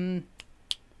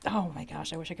oh my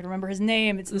gosh, I wish I could remember his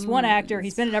name. It's this one actor.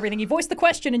 He's been in everything. He voiced the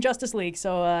Question in Justice League,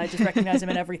 so I just recognize him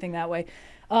in everything that way.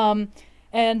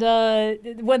 And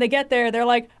when they get there, they're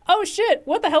like, oh shit,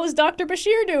 what the hell is Dr.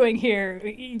 Bashir doing here?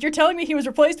 You're telling me he was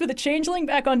replaced with a changeling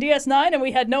back on DS9 and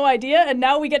we had no idea, and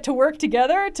now we get to work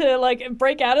together to like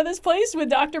break out of this place with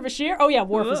Dr. Bashir? Oh yeah,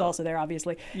 Worf is also there,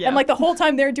 obviously. Yeah. And like the whole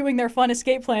time they're doing their fun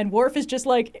escape plan, Worf is just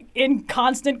like in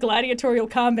constant gladiatorial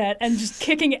combat and just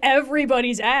kicking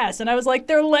everybody's ass. And I was like,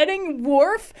 they're letting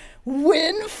Worf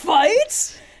win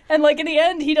fights? And like in the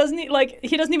end, he doesn't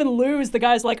even lose. The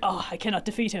guy's like, oh, I cannot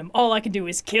defeat him. All I can do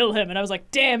is kill him. And I was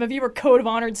like, damn, have you ever code of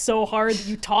honored so hard that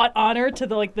you taught honor to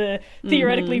the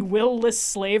theoretically will-less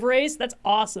slave race? That's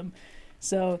awesome.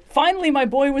 So finally, my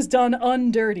boy was done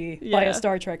undirty by a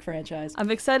Star Trek franchise. I'm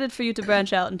excited for you to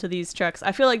branch out into these Treks.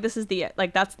 I feel like this is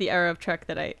that's the era of Trek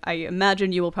that I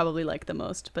imagine you will probably like the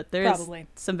most. But there is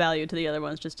some value to the other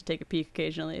ones just to take a peek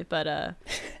occasionally. But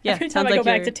yeah, every time I go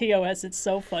back to TOS, it's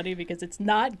so funny because it's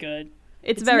not good.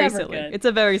 It's very silly. Good. It's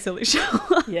a very silly show.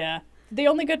 Yeah. The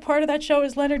only good part of that show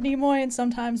is Leonard Nimoy and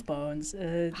sometimes Bones.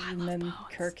 And then Bones.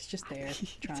 Kirk's just there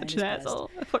trying his best.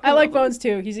 I like Bones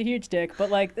too. He's a huge dick. But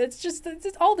like, it's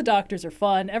all the doctors are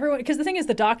fun. Everyone, because the thing is,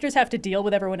 the doctors have to deal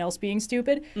with everyone else being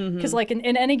stupid. Because like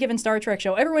in any given Star Trek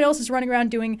show, everyone else is running around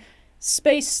doing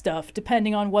space stuff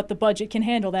depending on what the budget can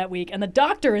handle that week. And the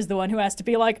doctor is the one who has to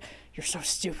be like, you're so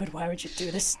stupid. Why would you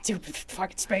do this stupid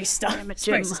fucking space stuff? Damn it,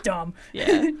 Jim. Space is dumb.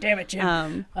 Yeah. Damn it,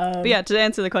 Jim. But yeah, to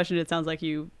answer the question, it sounds like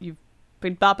you've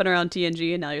been bopping around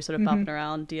TNG, and now you're sort of bopping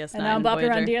around DS9. And now I'm bopping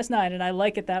around DS9, and I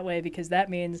like it that way because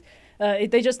that means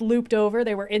they just looped over.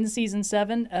 They were in season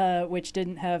 7, which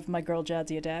didn't have my girl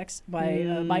Jadzia Dax,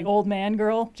 my old man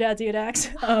girl Jadzia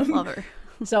Dax. Love her.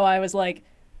 So I was like,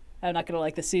 I'm not going to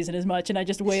like this season as much, and I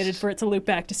just waited for it to loop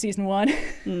back to season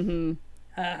 1.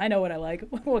 I know what I like.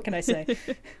 What can I say?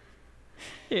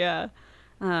 Yeah.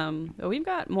 But we've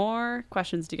got more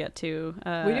questions to get to.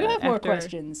 We do have more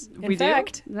questions. In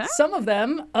fact, some of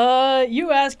them you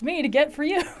asked me to get for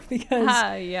you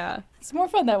because it's more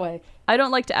fun that way. I don't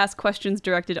like to ask questions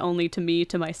directed only to me,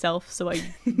 to myself, so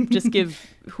I just give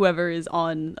whoever is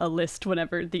on a list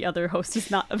whenever the other host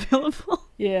is not available.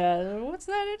 Yeah, what's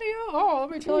that in here? Oh, let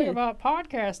me tell you about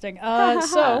podcasting.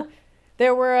 So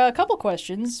there were a couple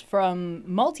questions from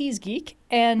Maltese Geek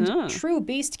and True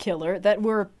Beast Killer that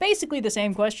were basically the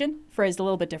same question, phrased a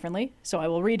little bit differently. So I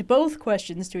will read both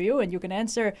questions to you, and you can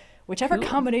answer whichever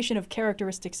combination of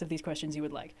characteristics of these questions you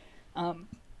would like.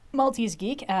 Maltese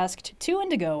Geek asked, to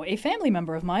Indigo, a family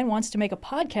member of mine wants to make a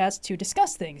podcast to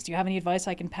discuss things. Do you have any advice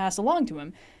I can pass along to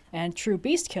him? And True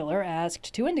Beast Killer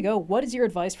asked, to Indigo, what is your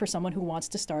advice for someone who wants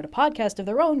to start a podcast of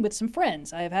their own with some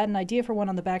friends? I have had an idea for one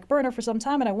on the back burner for some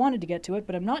time and I wanted to get to it,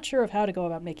 but I'm not sure of how to go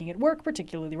about making it work,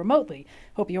 particularly remotely.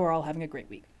 Hope you are all having a great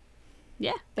week.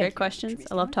 Yeah, great questions.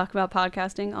 I love talking about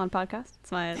podcasting on podcasts.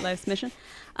 It's my life's mission.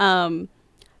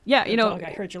 Yeah, you know, dog,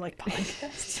 I heard you like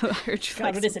podcasts. So I heard you God,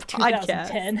 like what is it,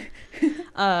 2010?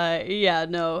 Yeah,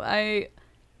 no,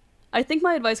 I think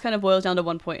my advice kind of boils down to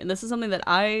one point, and this is something that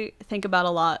I think about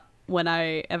a lot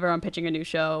whenever I'm pitching a new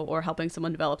show or helping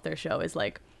someone develop their show, is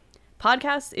like,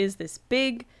 podcasts is this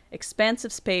big,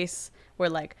 expansive space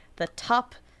where like the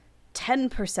top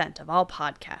 10% of all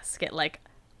podcasts get like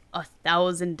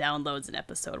 1,000 downloads an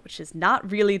episode, which is not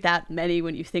really that many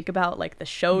when you think about like the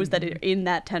shows that are in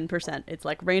that 10%. It's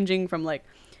like ranging from like,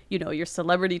 you know, your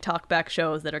celebrity talkback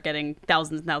shows that are getting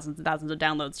thousands and thousands and thousands of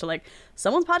downloads to like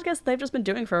someone's podcast that they've just been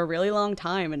doing for a really long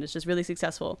time and it's just really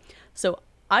successful. So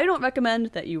I don't recommend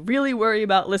that you really worry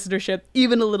about listenership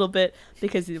even a little bit,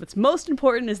 because what's most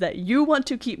important is that you want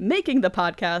to keep making the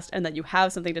podcast and that you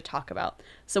have something to talk about.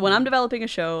 So when I'm developing a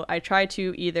show, I try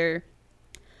to either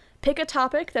pick a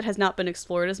topic that has not been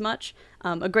explored as much.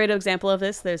 A great example of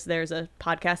this, there's a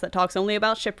podcast that talks only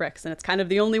about shipwrecks, and it's kind of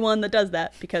the only one that does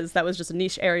that because that was just a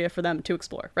niche area for them to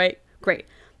explore, right? Great.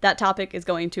 That topic is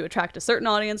going to attract a certain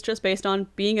audience just based on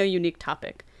being a unique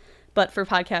topic. But for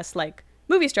podcasts like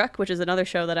Movie Struck, which is another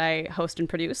show that I host and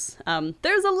produce,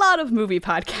 there's a lot of movie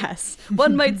podcasts.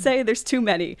 One might say there's too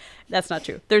many. That's not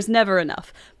true. There's never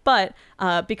enough. But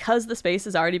because the space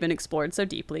has already been explored so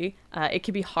deeply, it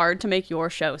can be hard to make your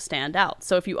show stand out.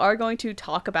 So if you are going to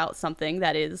talk about something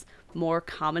that is more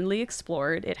commonly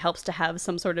explored, it helps to have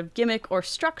some sort of gimmick or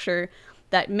structure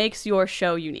that makes your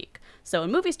show unique. So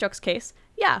in Movie Struck's case,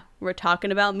 yeah, we're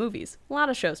talking about movies. A lot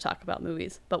of shows talk about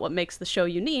movies, but what makes the show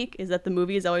unique is that the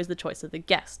movie is always the choice of the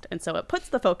guest. And so it puts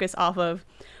the focus off of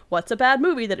what's a bad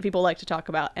movie that people like to talk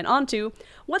about and onto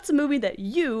what's a movie that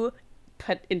you,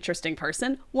 interesting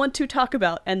person, want to talk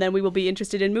about. And then we will be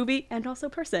interested in movie and also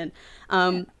person.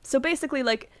 So basically,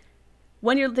 like,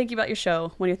 when you're thinking about your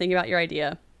show, when you're thinking about your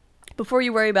idea, before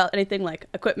you worry about anything like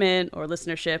equipment or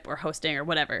listenership or hosting or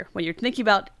whatever, when you're thinking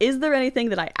about, is there anything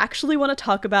that I actually want to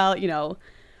talk about, you know,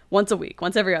 once a week,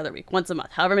 once every other week, once a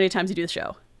month, however many times you do the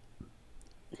show,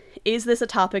 is this a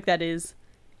topic that is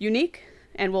unique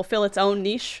and will fill its own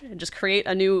niche and just create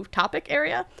a new topic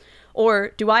area? Or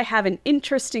do I have an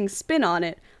interesting spin on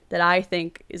it that I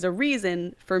think is a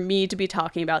reason for me to be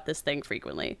talking about this thing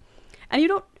frequently? And you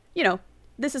don't, you know,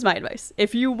 this is my advice.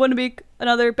 If you want to make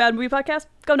another bad movie podcast,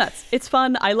 go nuts. It's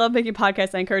fun. I love making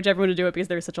podcasts. I encourage everyone to do it because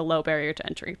there's such a low barrier to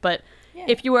entry. But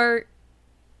if you are,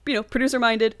 you know, producer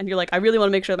minded and you're like, I really want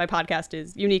to make sure that my podcast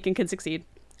is unique and can succeed,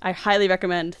 I highly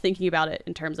recommend thinking about it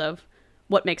in terms of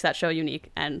what makes that show unique.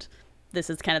 And this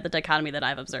is kind of the dichotomy that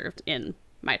I've observed in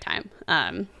my time.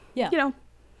 You know,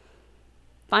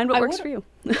 find what works for you.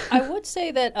 I would say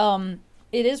that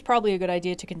it is probably a good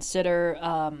idea to consider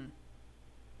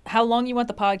how long you want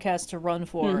the podcast to run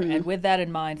for, and with that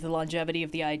in mind, the longevity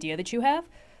of the idea that you have.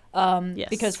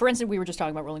 Because, for instance, we were just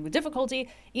talking about Rolling with Difficulty.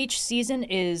 Each season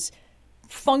is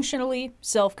functionally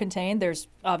self-contained. There's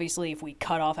obviously, if we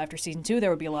cut off after season 2, there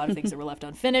would be a lot of things that were left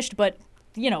unfinished. But,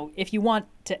 you know, if you want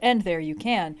to end there, you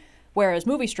can. Whereas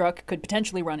Movie Struck could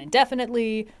potentially run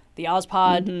indefinitely. The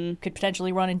OSPod could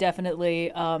potentially run indefinitely.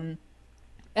 And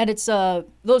it's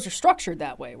those are structured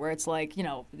that way, where it's like, you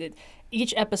know,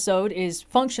 each episode is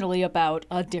functionally about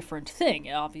a different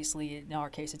thing. Obviously, in our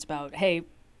case, it's about, hey,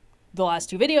 the last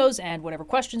 2 videos and whatever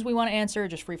questions we want to answer,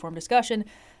 just freeform discussion.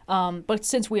 But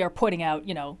since we are putting out,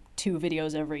 you know, 2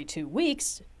 videos every 2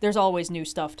 weeks, there's always new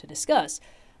stuff to discuss.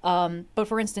 But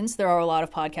for instance, there are a lot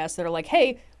of podcasts that are like,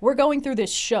 hey, we're going through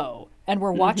this show and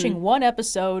we're watching 1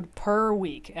 episode per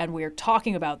week and we're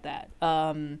talking about that.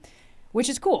 Which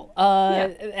is cool.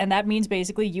 And that means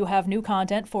basically you have new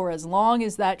content for as long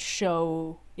as that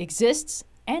show exists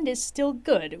and is still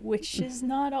good, which is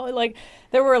not all, like,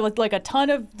 there were a ton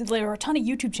of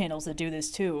YouTube channels that do this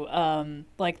too.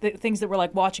 Like things that were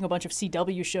like watching a bunch of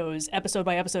CW shows episode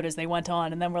by episode as they went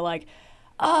on, and then we're like,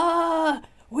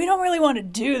 we don't really want to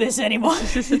do this anymore.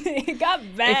 It got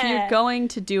bad. If you're going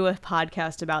to do a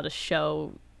podcast about a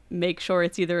show, make sure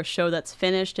it's either a show that's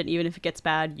finished, and even if it gets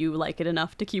bad, you like it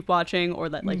enough to keep watching, or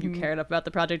that like you care enough about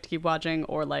the project to keep watching,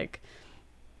 or like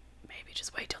maybe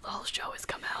just wait till the whole show has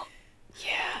come out.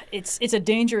 Yeah, it's a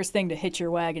dangerous thing to hitch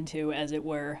your wagon to, as it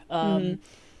were.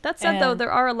 That said, though,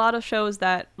 there are a lot of shows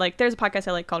that, like, there's a podcast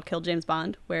I like called Kill James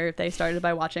Bond, where they started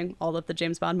by watching all of the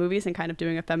James Bond movies and kind of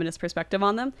doing a feminist perspective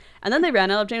on them. And then they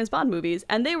ran out of James Bond movies,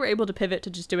 and they were able to pivot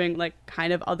to just doing, like,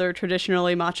 kind of other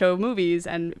traditionally macho movies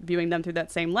and viewing them through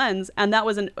that same lens. And that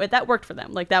worked for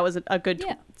them. Like, that was a good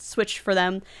switch for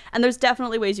them. And there's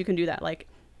definitely ways you can do that. Like,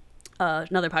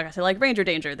 another podcast I like, Ranger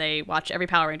Danger, they watch every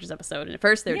Power Rangers episode, and at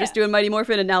first they were just doing Mighty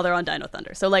Morphin, and now they're on Dino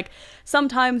Thunder. So like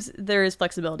sometimes there is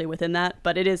flexibility within that,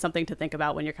 but it is something to think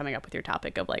about when you're coming up with your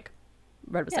topic of, like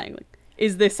Red was saying, like,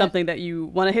 is this something that you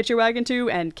want to hitch your wagon to,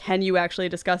 and can you actually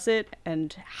discuss it,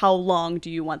 and how long do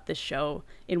you want this show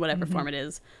in whatever form it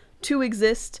is to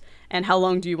exist, and how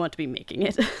long do you want to be making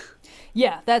it?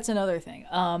 Yeah, that's another thing.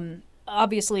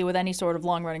 Obviously, with any sort of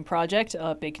long-running project,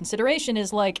 a big consideration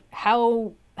is like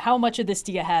how much of this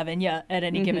do you have in you at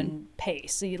any given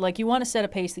pace? So you want to set a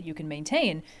pace that you can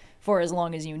maintain, for as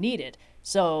long as you need it.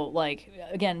 So, like,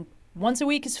 again, once a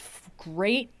week is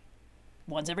great.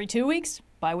 Once every 2 weeks,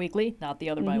 bi-weekly, not the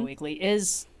other bi-weekly,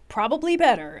 is probably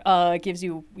better. It gives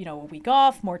you, a week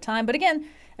off, more time. But again,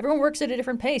 everyone works at a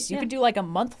different pace. You could do like a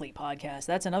monthly podcast.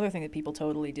 That's another thing that people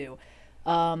totally do.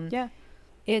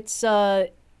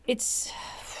 It's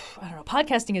I don't know.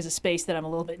 Podcasting is a space that I'm a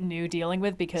little bit new dealing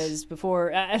with because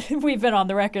before we've been on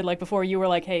the record, like before you were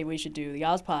like, hey, we should do the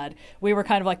OSPod. We were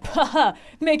kind of like, haha,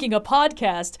 making a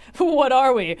podcast. What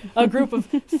are we? A group of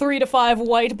 3 to 5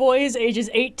 white boys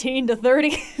ages 18 to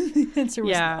 30?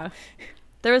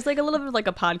 There was like a little bit of like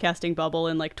a podcasting bubble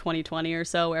in like 2020 or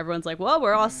so where everyone's like, well,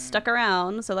 we're all stuck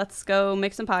around, so let's go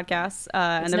make some podcasts.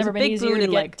 And there's a big boom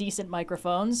in like decent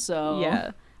microphones. So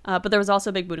yeah. But there was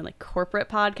also a big boom in like corporate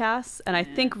podcasts. And I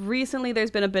think recently there's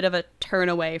been a bit of a turn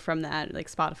away from that.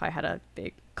 Like Spotify had a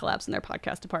big collapse in their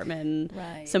podcast department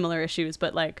and similar issues.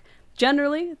 But like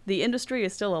generally, the industry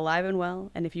is still alive and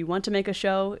well. And if you want to make a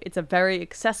show, it's a very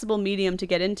accessible medium to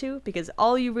get into because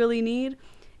all you really need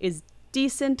is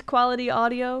decent quality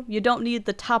audio. You don't need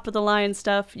the top of the line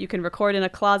stuff. You can record in a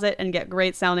closet and get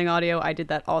great sounding audio. I did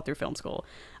that all through film school.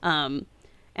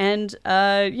 And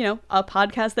a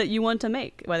podcast that you want to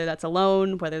make, whether that's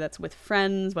alone, whether that's with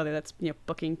friends, whether that's,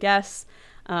 booking guests.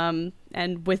 And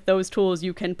with those tools,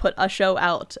 you can put a show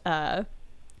out.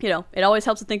 It always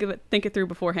helps to think it through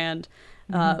beforehand.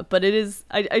 But it is,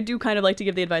 I do kind of like to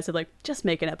give the advice of like, just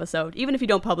make an episode. Even if you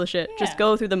don't publish it, just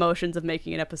go through the motions of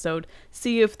making an episode.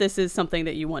 See if this is something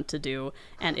that you want to do.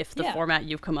 And if the format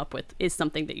you've come up with is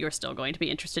something that you're still going to be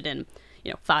interested in,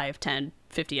 5, 10,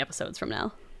 50 episodes from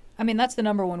now. I mean, that's the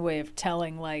number one way of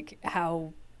telling like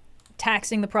how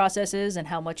taxing the process is and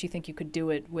how much you think you could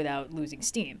do it without losing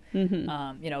steam.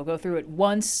 Go through it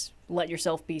once, let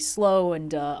yourself be slow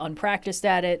and unpracticed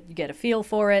at it. You get a feel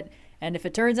for it. And if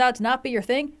it turns out to not be your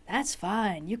thing, that's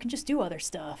fine. You can just do other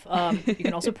stuff. You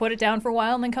can also put it down for a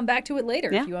while and then come back to it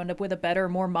later if you end up with a better,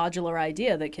 more modular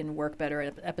idea that can work better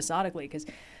episodically. Because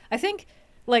I think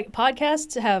like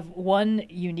podcasts have one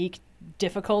unique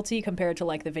difficulty compared to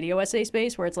like the video essay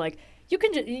space where it's like you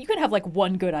can have like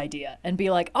one good idea and be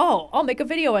like, oh, I'll make a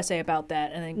video essay about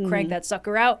that and then crank that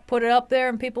sucker out, put it up there,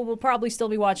 and people will probably still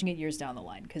be watching it years down the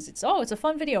line because it's a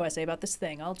fun video essay about this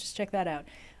thing. I'll just check that out.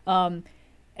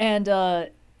 And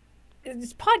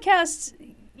podcasts,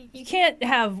 you can't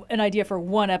have an idea for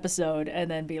one episode and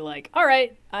then be like, all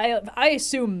right, I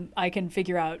assume I can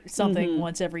figure out something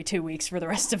once every 2 weeks for the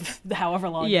rest of however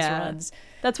long this runs.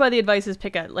 That's why the advice is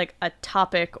pick a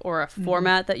topic or a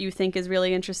format that you think is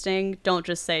really interesting. Don't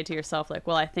just say to yourself like,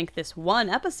 well, I think this one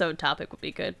episode topic would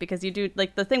be good, because you do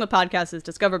like the thing with podcasts is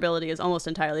discoverability is almost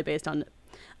entirely based on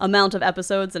amount of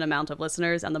episodes and amount of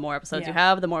listeners, and the more episodes you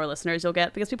have, the more listeners you'll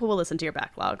get, because people will listen to your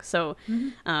backlog. So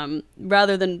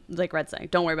rather than like Red saying,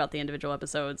 don't worry about the individual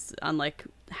episodes, unlike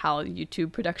how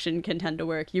YouTube production can tend to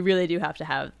work, you really do have to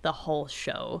have the whole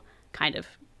show kind of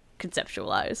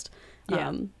conceptualized.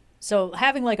 So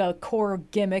having like a core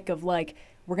gimmick of like,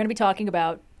 we're going to be talking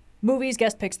about movies,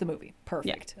 guest picks the movie.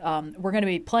 Perfect. We're going to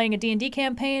be playing a D&D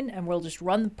campaign, and we'll just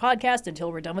run the podcast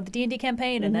until we're done with the D&D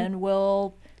campaign, and then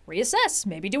we'll reassess,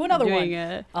 maybe do another doing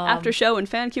one. After show and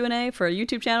fan Q&A for a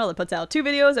YouTube channel that puts out 2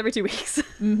 videos every 2 weeks.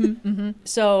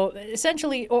 So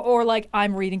essentially, or like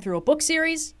I'm reading through a book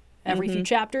series. Every few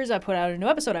chapters, I put out a new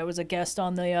episode. I was a guest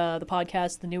on the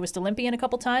podcast, The Newest Olympian, a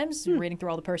couple times, reading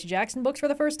through all the Percy Jackson books for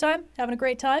the first time, having a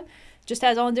great time. Just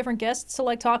has all different guests to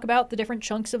like talk about the different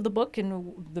chunks of the book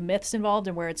and the myths involved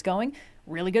and where it's going.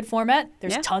 Really good format.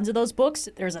 There's tons of those books.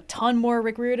 There's a ton more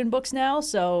Rick Riordan books now,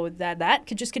 so that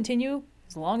could just continue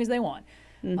as long as they want.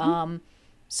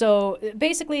 So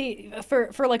basically,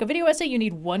 for like a video essay, you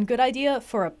need one good idea.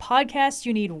 For a podcast,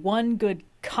 you need one good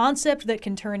concept that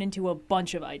can turn into a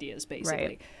bunch of ideas,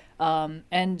 basically.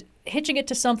 And hitching it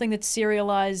to something that's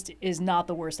serialized is not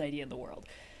the worst idea in the world.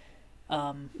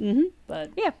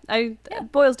 But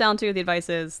it boils down to the advice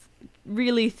is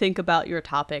really think about your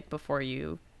topic before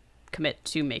you commit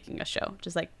to making a show.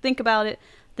 Just like think about it.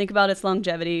 Think about its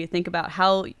longevity. Think about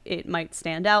how it might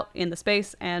stand out in the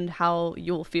space and how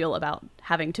you'll feel about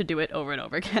having to do it over and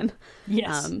over again.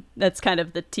 Yes. That's kind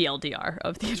of the TLDR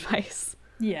of the advice.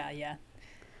 Yeah,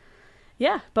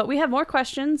 but we have more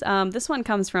questions. This one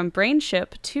comes from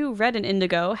Brainship to Red and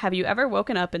Indigo. Have you ever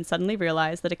woken up and suddenly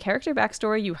realized that a character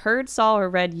backstory you heard, saw, or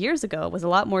read years ago was a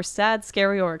lot more sad,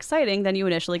 scary, or exciting than you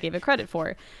initially gave it credit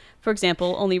for? For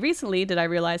example, only recently did I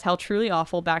realize how truly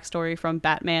awful backstory from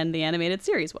Batman the Animated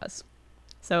Series was.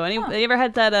 So you ever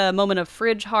had that moment of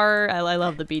fridge horror? I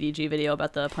love the BDG video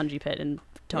about the Punji Pit and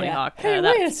Tony Hawk. Hey,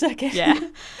 wait a second.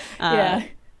 Yeah.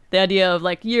 the idea of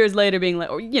like years later being like,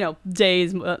 or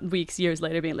days, weeks, years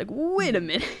later being like, wait a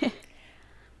minute.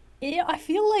 Yeah, I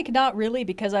feel like not really,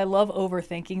 because I love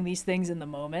overthinking these things in the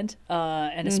moment.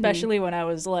 And especially when I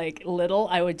was like little,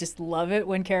 I would just love it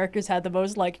when characters had the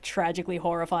most like tragically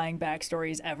horrifying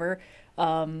backstories ever.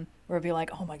 Or it'd be like,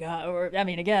 oh my God. Or, I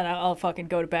mean, again, I'll fucking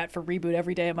go to bat for Reboot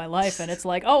every day of my life. And it's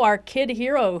like, oh, our kid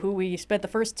hero, who we spent the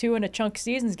first 2 and a chunk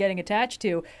seasons getting attached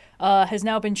to, has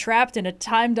now been trapped in a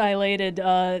time-dilated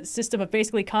system of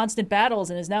basically constant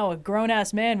battles and is now a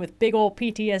grown-ass man with big old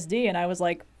PTSD. And I was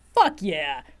like, fuck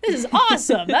yeah, this is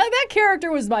awesome. that character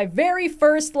was my very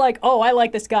first, like, oh, I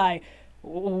like this guy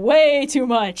way too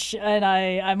much. And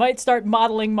I might start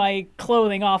modeling my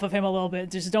clothing off of him a little bit.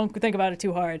 Just don't think about it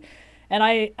too hard. And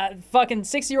I fucking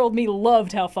 6-year-old me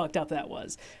loved how fucked up that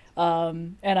was.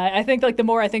 And I think like the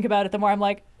more I think about it, the more I'm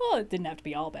like, well, it didn't have to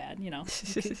be all bad,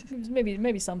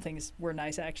 maybe some things were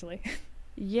nice actually.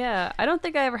 Yeah, I don't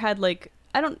think I ever had like,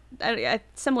 I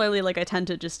similarly, like, I tend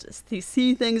to just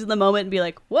see things in the moment and be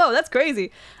like, whoa, that's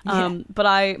crazy. Yeah.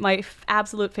 But my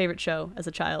absolute favorite show as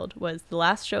a child was the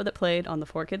last show that played on the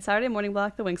 4Kids Saturday morning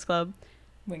block, the Winx Club.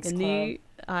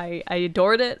 I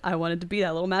adored it. I wanted to be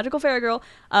that little magical fairy girl.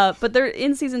 But they're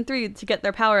in season 3, to get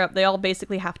their power up, they all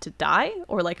basically have to die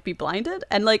or like be blinded.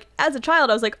 And like as a child,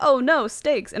 I was like, oh no,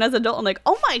 stakes. And as an adult, I'm like,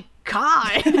 oh my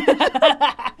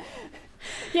God.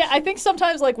 Yeah, I think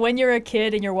sometimes like when you're a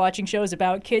kid and you're watching shows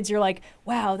about kids, you're like,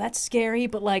 wow, that's scary,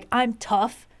 but like I'm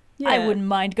tough. Yeah. I wouldn't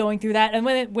mind going through that. And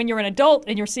when you're an adult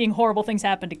and you're seeing horrible things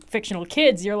happen to fictional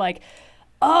kids, you're like,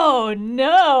 oh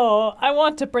no, I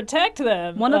want to protect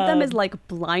them. One of them is like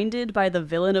blinded by the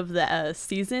villain of the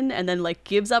season and then like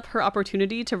gives up her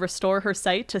opportunity to restore her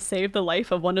sight to save the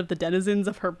life of one of the denizens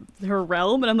of her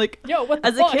realm. And I'm like, yo, what the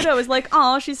as fuck? A kid, I was like,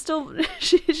 oh, she's still,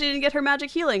 she didn't get her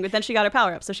magic healing, but then she got her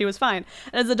power up, so she was fine.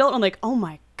 And as an adult, I'm like, oh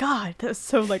my God, that was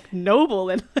so like noble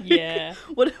and like, yeah,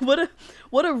 what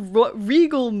a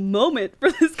regal moment for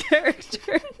this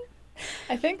character.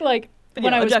 I think like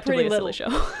when I was pretty little, show.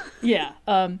 Yeah.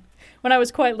 When I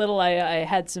was quite little, I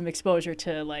had some exposure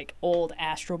to like old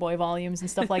Astro Boy volumes and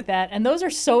stuff like that. And those are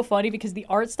so funny because the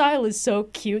art style is so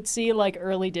cutesy, like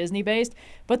early Disney based.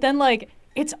 But then like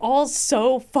it's all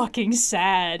so fucking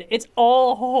sad. It's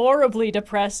all horribly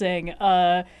depressing.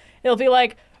 It'll be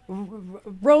like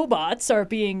robots are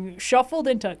being shuffled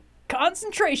into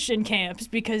concentration camps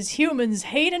because humans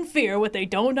hate and fear what they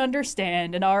don't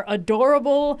understand, and our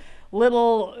adorable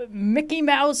little Mickey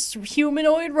Mouse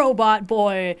humanoid robot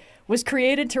boy was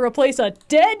created to replace a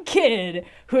dead kid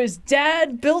whose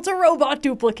dad built a robot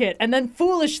duplicate and then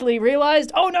foolishly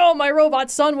realized, oh no, my robot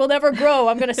son will never grow.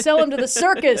 I'm going to sell him to the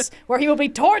circus where he will be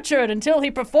tortured until he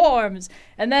performs.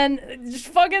 And then just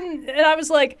fucking, and I was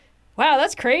like, wow,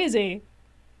 that's crazy.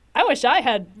 I wish I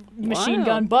had machine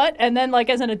gun butt. And then like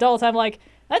as an adult, I'm like,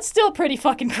 that's still pretty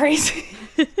fucking crazy.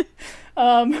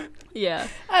 Yeah.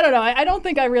 I don't know. I don't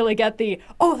think I really get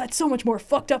oh, that's so much more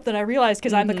fucked up than I realized,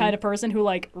 because I'm the kind of person who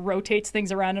like rotates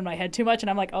things around in my head too much, and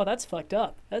I'm like, oh, that's fucked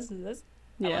up. I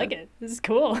like it. This is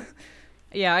cool.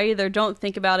 Yeah, I either don't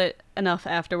think about it enough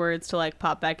afterwards to like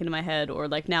pop back into my head, or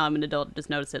like now I'm an adult and just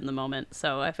notice it in the moment.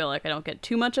 So I feel like I don't get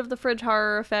too much of the fridge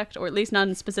horror effect, or at least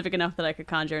not specific enough that I could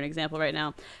conjure an example right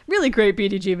now. Really great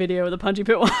BDG video with a punchy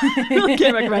pit one. Really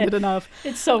can't recommend it enough.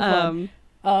 It's so fun.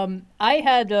 I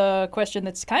had a question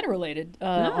that's kind of related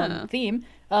on theme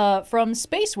from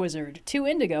Space Wizard to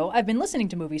Indigo. I've been listening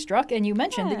to Movie Struck, and you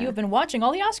mentioned that you have been watching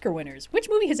all the Oscar winners. Which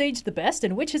movie has aged the best,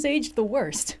 and which has aged the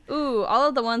worst? Ooh, all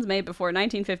of the ones made before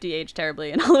 1950 aged terribly,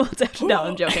 and all the ones after. No,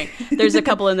 I'm joking. There's a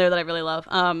couple in there that I really love.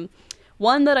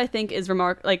 One that I think is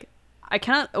remarkable, like, I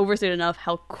cannot overstate enough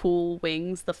how cool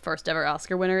Wings, the first ever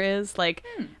Oscar winner, is. Like,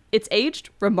 it's aged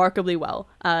remarkably well.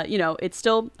 It's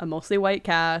still a mostly white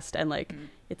cast, and like,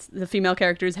 it's the female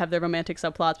characters have their romantic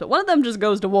subplots, but one of them just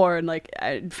goes to war and like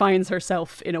finds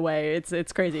herself in a way.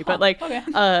 It's crazy, but like,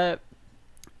 okay.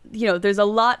 There's a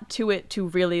lot to it to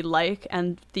really like,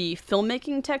 and the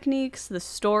filmmaking techniques, the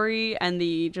story, and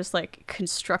the just like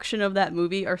construction of that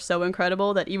movie are so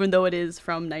incredible that even though it is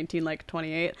from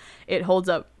 1928, it holds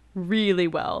up really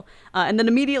well. And then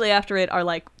immediately after it are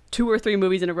like 2 or 3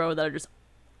 movies in a row that are just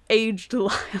aged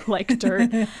like dirt.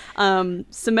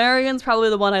 Sumerian's probably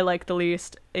the one I like the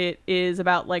least. It is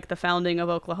about like the founding of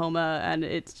Oklahoma, and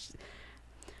it's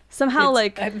somehow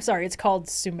I'm sorry, it's called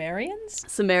Sumerians?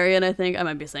 Sumerian, I think. I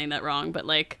might be saying that wrong, but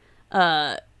like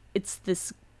it's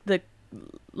the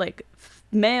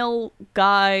male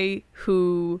guy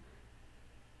who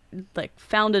like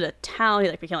founded a town. He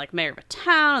like became like mayor of a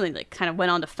town, and then like kind of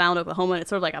went on to found Oklahoma. And it's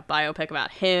sort of like a biopic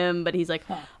about him, but he's like,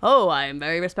 oh, I am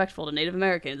very respectful to Native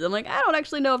Americans. I'm like, I don't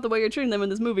actually know if the way you're treating them in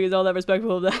this movie is all that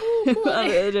respectful of that.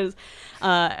 It is,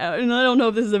 and I don't know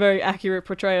if this is a very accurate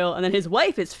portrayal. And then his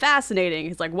wife is fascinating.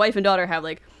 His like wife and daughter have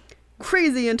like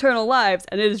crazy internal lives,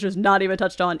 and it is just not even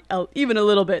touched on even a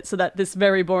little bit, so that this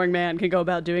very boring man can go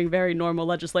about doing very normal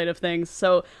legislative things.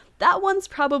 So that one's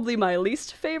probably my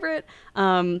least favorite.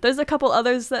 There's a couple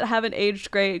others that haven't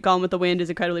aged great. Gone with the Wind is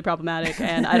incredibly problematic,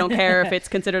 and I don't care if it's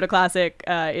considered a classic.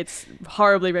 It's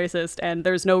horribly racist, and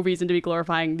there's no reason to be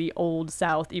glorifying the old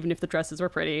South, even if the dresses were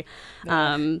pretty.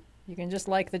 You can just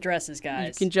like the dresses,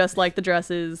 guys. You can just like the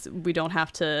dresses. We don't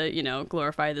have to,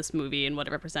 glorify this movie and what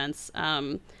it represents.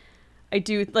 I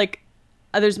do like.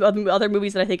 There's other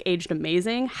movies that I think aged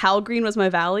amazing. How Green Was My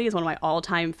Valley is one of my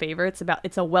all-time favorites.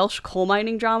 It's a Welsh coal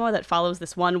mining drama that follows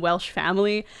this one Welsh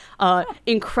family.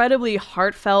 Incredibly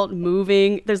heartfelt,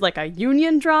 moving. There's like a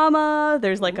union drama.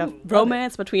 There's like a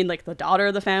romance between like the daughter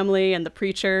of the family and the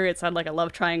preacher. It's like a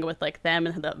love triangle with like them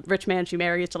and the rich man she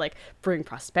marries to like bring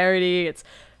prosperity. It's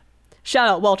shout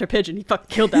out Walter Pidgeon. He fucking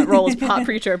killed that role as pot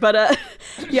preacher. But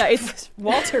yeah, it's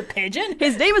Walter Pidgeon?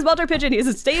 His name is Walter Pidgeon. He's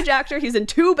a stage actor. He's in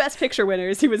 2 Best Picture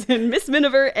winners. He was in Miss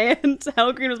Miniver and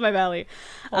How Green Was My Valley.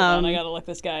 Hold on, I gotta look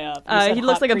this guy up. He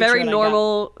looks like a very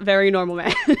normal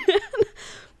man.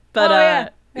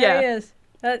 But there he is.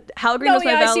 How Green Was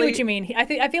My Valley. I see what you mean. I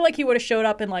feel like he would have showed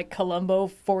up in like Columbo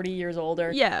 40 years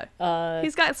older. Yeah.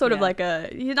 He's got sort of like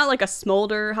he's not like a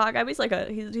smolder hot guy, but he's like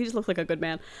he just looks like a good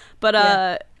man.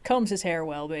 But combs his hair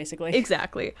well, basically.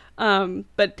 Exactly.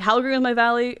 But How Green Was My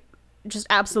Valley, just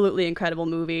absolutely incredible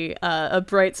movie. A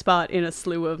bright spot in a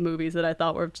slew of movies that I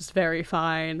thought were just very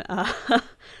fine.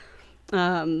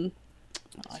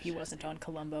 He wasn't on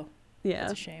Columbo. Yeah.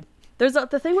 That's a shame. There's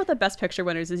the thing with the Best Picture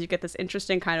winners is you get this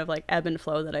interesting kind of like ebb and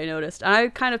flow that I noticed. And I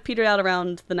kind of petered out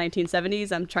around the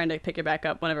 1970s. I'm trying to pick it back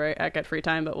up whenever I get free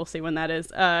time, but we'll see when that is.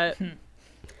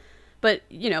 But,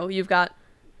 you've got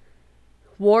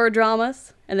war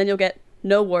dramas, and then you'll get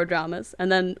no war dramas,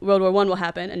 and then World War I will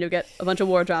happen, and you'll get a bunch of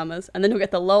war dramas, and then you'll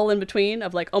get the lull in between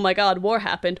of like, oh my god, war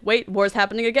happened. Wait, war's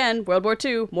happening again. World War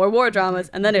II, more war dramas,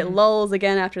 and then it lulls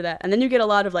again after that. And then you get a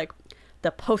lot of like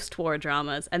the post-war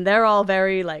dramas, and they're all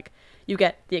very like, you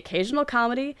get the occasional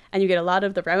comedy, and you get a lot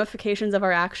of the ramifications of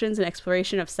our actions and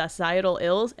exploration of societal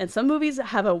ills. And some movies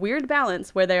have a weird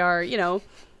balance where they are,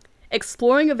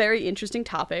 exploring a very interesting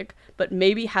topic, but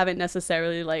maybe haven't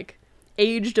necessarily like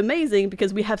aged amazing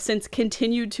because we have since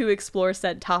continued to explore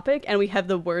said topic, and we have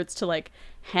the words to like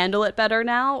handle it better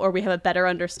now, or we have a better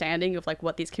understanding of like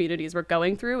what these communities were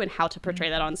going through and how to portray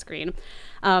that on screen.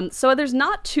 So there's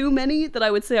not too many that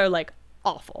I would say are like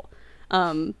awful.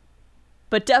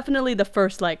 But definitely the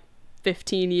first like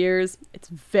 15 years, it's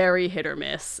very hit or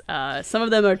miss. Some of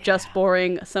them are just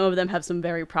boring. Some of them have some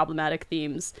very problematic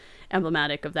themes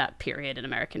emblematic of that period in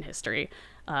American history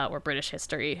or British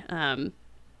history.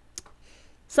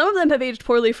 Some of them have aged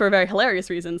poorly for very hilarious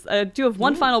reasons. I do have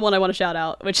one final one I want to shout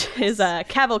out, which is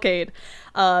Cavalcade.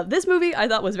 This movie I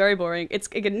thought was very boring. It's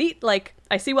a neat, like,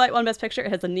 I see why it won Best Picture. It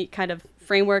has a neat kind of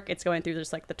framework. It's going through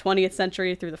just like the 20th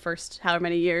century through the first however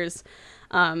many years.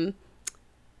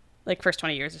 Like first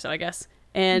 20 years or so, I guess.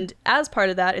 And as part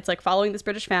of that, it's like following this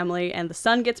British family, and the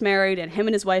son gets married, and him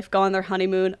and his wife go on their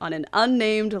honeymoon on an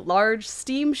unnamed large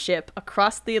steamship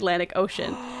across the Atlantic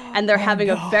Ocean. And they're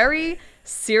having a very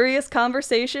serious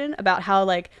conversation about how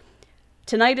like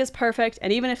tonight is perfect,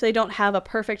 and even if they don't have a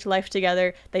perfect life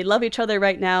together, they love each other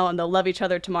right now, and they'll love each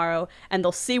other tomorrow, and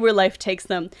they'll see where life takes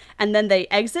them. And then they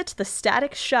exit the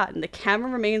static shot, and the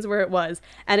camera remains where it was,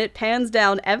 and it pans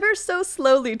down ever so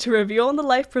slowly to reveal on the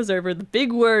life preserver the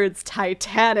big words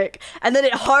Titanic, and then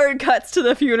it hard cuts to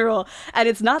the funeral. And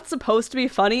it's not supposed to be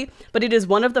funny, but it is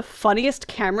one of the funniest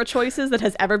camera choices that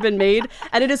has ever been made,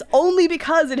 and it is only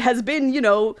because it has been,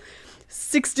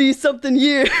 60-something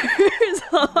years,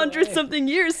 100-something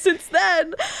years since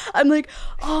then. I'm like,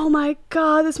 oh my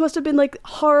god, this must have been like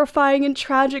horrifying and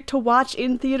tragic to watch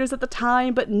in theaters at the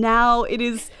time, but now it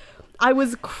is. I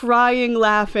was crying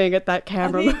laughing at that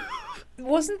camera move.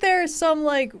 Wasn't there some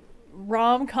like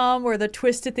rom-com where the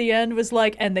twist at the end was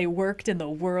like, and they worked in the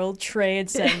World Trade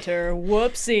Center?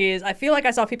 Whoopsies. I feel like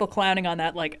I saw people clowning on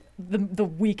that like the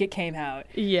week it came out.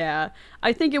 Yeah,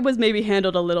 I think it was maybe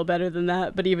handled a little better than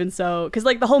that, but even so, because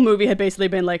like the whole movie had basically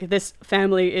been like, this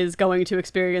family is going to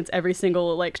experience every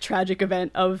single like tragic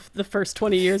event of the first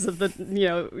 20 years of the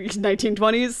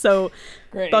 1920s, so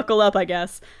Great. Buckle up, I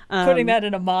guess. Putting that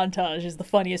in a montage is the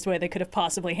funniest way they could have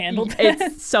possibly handled it.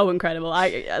 It's so incredible.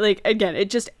 I like, again,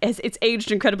 it's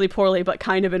aged incredibly poorly, but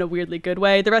kind of in a weirdly good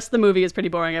way. The rest of the movie is pretty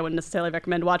boring. I wouldn't necessarily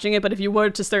recommend watching it, but if you were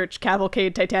to search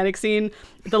Cavalcade Titanic scene,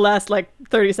 the last like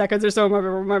 30 seconds or so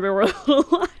might be worth a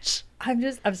watch.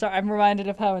 I'm sorry, I'm reminded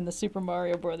of how in the Super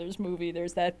Mario Brothers movie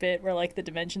there's that bit where like the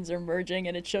dimensions are merging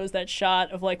and it shows that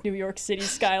shot of like New York City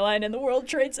skyline and the World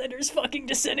Trade Center's fucking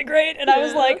disintegrate, and I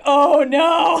was like, oh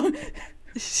no.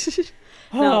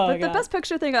 No, but the Best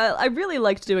Picture thing, I really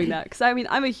liked doing that, because I mean,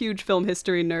 I'm a huge film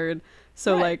history nerd,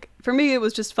 so like for me it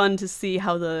was just fun to see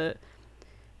how the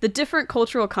different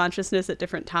cultural consciousness at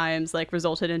different times like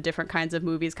resulted in different kinds of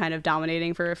movies kind of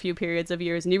dominating for a few periods of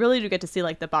years, and you really do get to see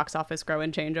like the box office grow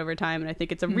and change over time. And I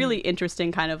think it's a really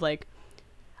interesting kind of like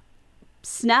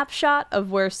snapshot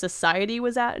of where society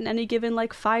was at in any given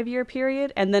like 5-year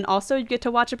period, and then also you get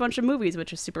to watch a bunch of movies,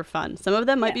 which is super fun. Some of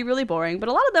them might be really boring, but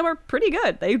a lot of them are pretty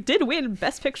good. They did win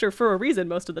Best Picture for a reason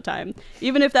most of the time,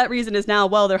 even if that reason is now,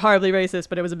 well, they're horribly racist,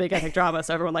 but it was a big epic drama,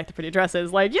 so everyone liked the pretty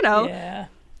dresses, like, Yeah.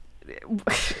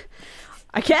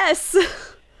 I guess.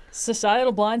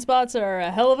 Societal blind spots are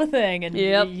a hell of a thing, and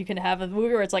Yep. you can have a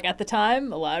movie where it's like, at the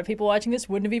time, a lot of people watching this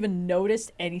wouldn't have even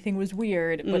noticed anything was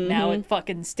weird, but now it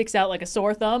fucking sticks out like a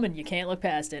sore thumb and you can't look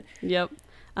past it. Yep.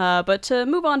 But to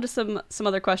move on to some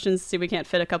other questions, see if we can't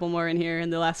fit a couple more in here in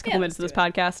the last couple minutes of this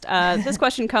podcast. This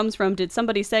question comes from, did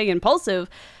somebody say impulsive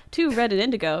to Red and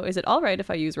Indigo, is it all right if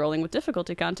I use rolling with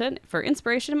difficulty content for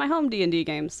inspiration in my home D&D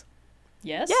games?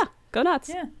 Yes? Yeah, go nuts.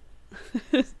 Yeah.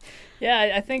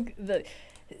 Yeah, I think the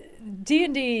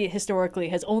D&D historically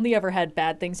has only ever had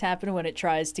bad things happen when it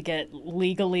tries to get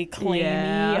legally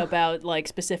claimy about like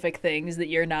specific things that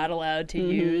you're not allowed to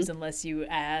use unless you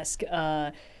ask.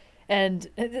 And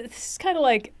it's kind of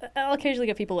like, I'll occasionally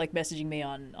get people like messaging me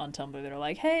on Tumblr that are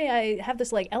like, hey, I have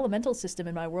this like elemental system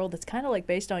in my world that's kind of like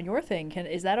based on your thing.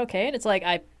 Is that okay? And it's like,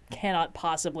 I cannot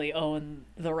possibly own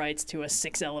the rights to a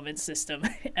 6-element system,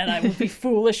 and I would be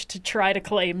foolish to try to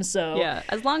claim so. Yeah,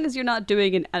 as long as you're not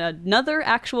doing another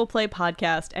actual play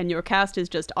podcast and your cast is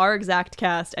just our exact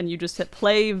cast and you just hit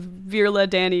play Virla,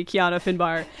 Danny, Kiana,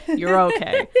 Finbar, you're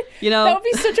okay. You know? That would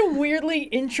be such a weirdly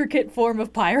intricate form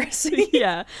of piracy.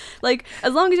 Yeah. Like,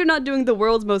 as long as you're not doing the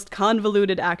world's most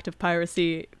convoluted act of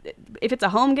piracy, if it's a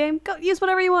home game, go use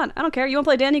whatever you want. I don't care. You want to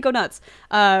play Danny? Go nuts.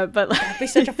 But That'd be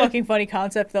such a fucking funny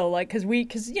concept, though. Like, because we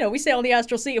sail on the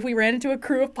Astral Sea. If we ran into a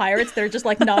crew of pirates, they're just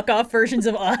like knockoff versions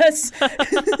of us.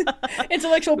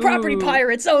 Intellectual property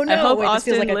pirates. Oh no! I hope Wait,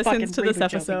 Austin this feels like listens to this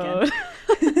episode.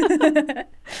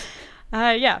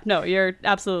 Yeah, no, you're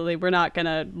absolutely. We're not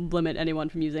gonna limit anyone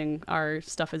from using our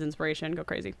stuff as inspiration. Go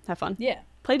crazy, have fun. Yeah,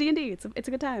 play D&D. It's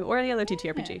a good time, or any other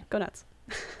TTRPG. Go nuts.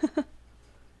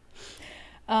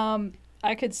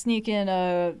 I could sneak in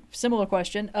a similar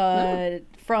question.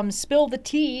 From Spill the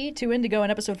Tea to Indigo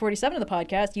in episode 47 of the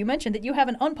podcast, you mentioned that you have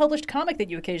an unpublished comic that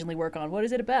you occasionally work on. What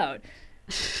is it about?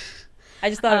 I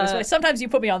just thought it was funny. Sometimes you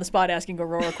put me on the spot asking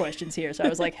Aurora questions here, so I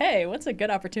was like, hey, what's a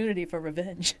good opportunity for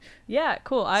revenge? Yeah,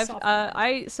 cool.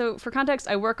 So for context,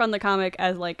 I work on the comic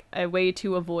as like a way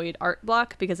to avoid art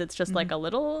block, because it's just like a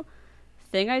little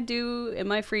thing I do in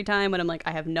my free time when I'm like,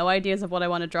 I have no ideas of what I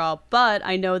want to draw, but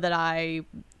I know that I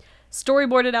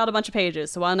storyboarded out a bunch of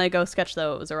pages, so why don't I go sketch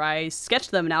those? Or I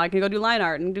sketched them, now I can go do line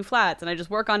art and do flats, and I just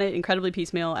work on it incredibly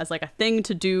piecemeal as like a thing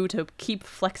to do to keep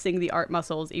flexing the art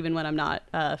muscles even when I'm not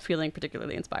feeling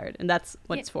particularly inspired, and that's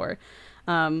what it's for.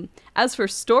 As for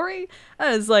story,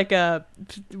 as like a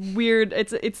weird,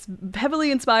 it's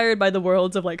heavily inspired by the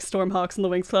worlds of like Stormhawks and the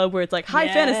Winx Club, where it's like high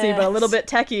fantasy but a little bit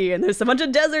techie, and there's a bunch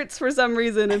of deserts for some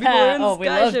reason, and people are in we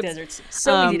love deserts.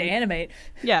 So easy to animate.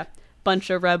 Yeah.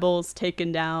 Bunch of rebels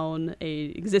taken down a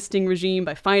existing regime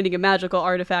by finding a magical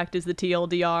artifact is the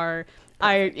TLDR.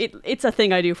 It's a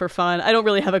thing I do for fun. I don't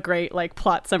really have a great like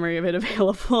plot summary of it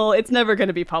available. It's never going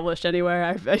to be published anywhere.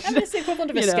 I mean, it's the equivalent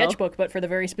of a sketchbook, but for the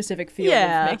very specific field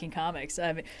of making comics.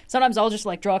 I mean, sometimes I'll just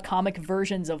like draw comic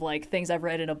versions of like things I've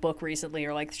read in a book recently,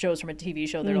 or like shows from a TV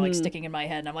show that are like sticking in my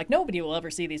head, and I'm like, nobody will ever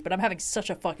see these, but I'm having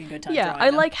such a fucking good time drawing them. I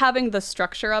like having the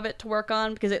structure of it to work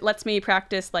on, because it lets me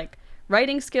practice like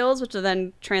writing skills, which will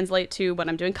then translate to when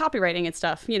I'm doing copywriting and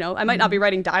stuff. You know, I might not be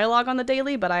writing dialogue on the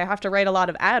daily, but I have to write a lot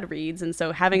of ad reads. And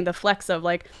so having the flex of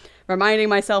like reminding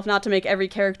myself not to make every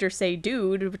character say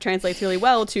dude translates really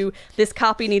well to this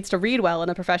copy needs to read well in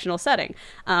a professional setting.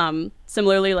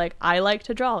 Similarly, like I like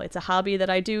to draw. It's a hobby that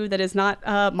I do that is not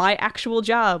my actual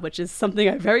job, which is something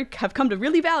I have come to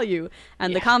really value.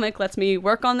 And the comic lets me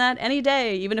work on that any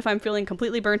day, even if I'm feeling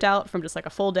completely burnt out from just like a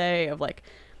full day of like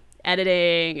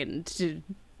editing and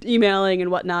emailing and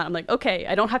whatnot. I'm like, okay,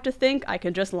 I don't have to think. I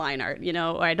can just line art, you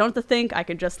know, or I don't have to think. I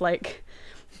can just like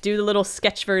do the little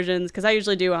sketch versions, because I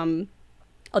usually do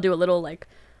I'll do a little like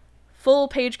full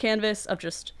page canvas of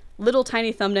just little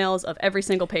tiny thumbnails of every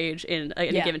single page in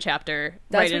a given chapter.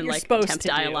 That's right what in you're like supposed temp to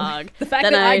dialogue. Do. The fact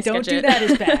that I don't do that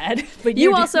is bad. But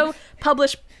you do. Also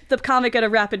publish the comic at a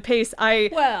rapid pace.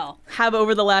 I have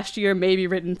over the last year maybe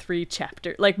written 3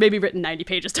 chapters, like maybe written 90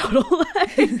 pages total,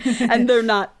 and they're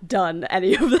not done,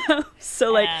 any of them.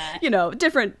 So like, you know,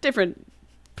 different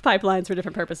pipelines for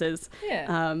different purposes.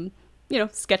 Yeah. You know,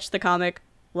 sketch the comic,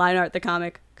 line art the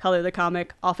comic, color the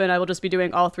comic. Often I will just be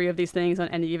doing all 3 of these things on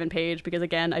any given page because,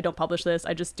 again, I don't publish this.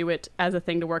 I just do it as a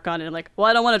thing to work on. And I'm like, well,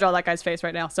 I don't want to draw that guy's face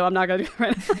right now, so I'm not going to do it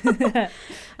right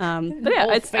now. But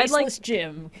yeah,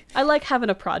 I like having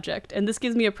a project. And this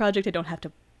gives me a project I don't have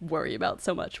to worry about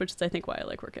so much, which is, I think, why I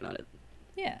like working on it.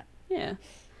 Yeah. Yeah.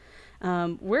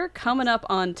 We're coming up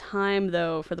on time,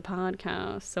 though, for the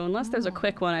podcast. So unless there's a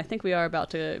quick one, I think we are about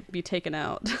to be taken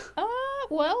out.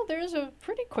 Well, there's a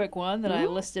pretty quick one that I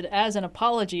listed as an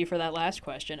apology for that last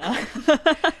question.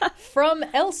 From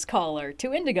Elsecaller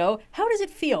to Indigo, how does it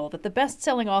feel that the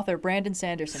best-selling author Brandon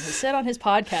Sanderson has said on his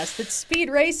podcast that Speed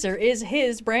Racer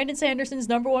is Brandon Sanderson's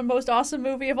 #1 most awesome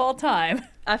movie of all time?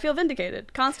 I feel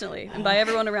vindicated constantly, and by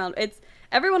everyone around.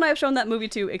 Everyone I've shown that movie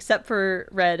to, except for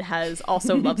Red, has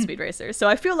also loved Speed Racer. So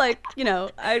I feel like, you know,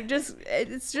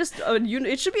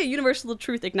 it should be a universal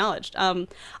truth acknowledged. I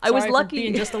was lucky for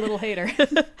being just a little hater.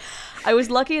 I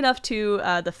was lucky enough to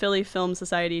the Philly Film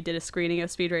Society did a screening of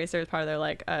Speed Racer as part of their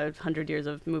like 100 years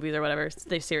of movies or whatever.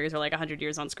 The series were like 100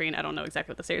 years on screen. I don't know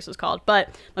exactly what the series was called,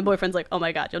 but my boyfriend's like, oh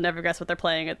my god, you'll never guess what they're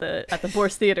playing at the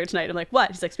Bourse Theater tonight. I'm like,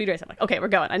 what? He's like, Speed Racer. I'm like, okay, we're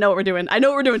going. I know what we're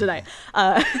doing tonight.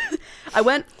 I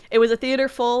went. It was a theater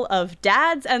full of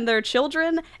dads and their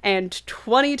children and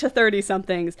 20 to 30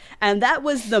 somethings, and that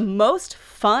was the most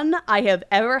fun I have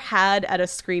ever had at a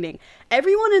screening.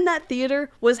 Everyone in that theater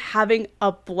was having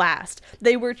a blast.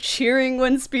 They were cheering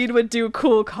when Speed would do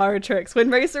cool car tricks.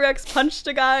 When Racer X punched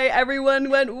a guy, everyone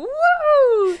went,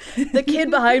 woo! The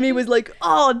kid behind me was like,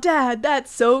 oh, Dad,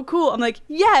 that's so cool. I'm like,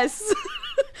 yes!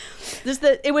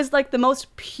 It was like the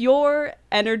most pure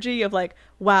energy of like,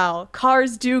 wow,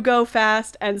 cars do go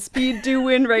fast and Speed do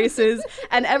win races,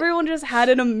 and everyone just had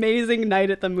an amazing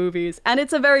night at the movies. And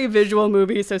it's a very visual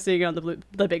movie, so seeing it on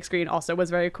the big screen also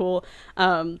was very cool.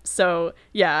 So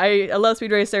yeah, I love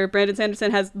Speed Racer. Brandon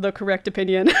Sanderson has the correct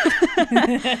opinion,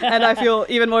 and I feel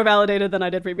even more validated than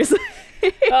I did previously.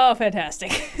 Oh,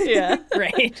 fantastic! Yeah,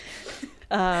 great.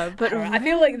 But I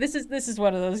feel like this is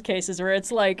one of those cases where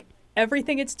it's like,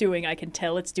 everything it's doing, I can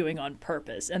tell it's doing on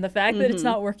purpose. And the fact that it's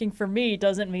not working for me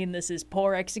doesn't mean this is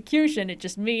poor execution. It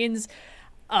just means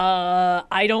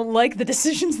I don't like the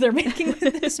decisions they're making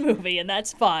with this movie, and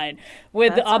that's fine.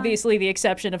 Obviously the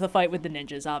exception of the fight with the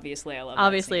ninjas. Obviously, I love that.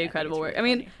 Obviously, incredible work. I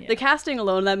mean, the casting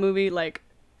alone in that movie, like,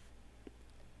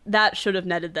 that should have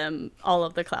netted them all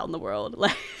of the clout in the world.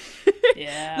 Like,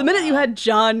 yeah, the minute you had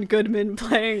John Goodman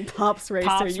playing Pops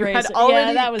Racer, you had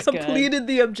already completed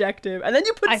the objective. And then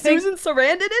you put Susan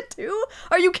Sarandon in it too?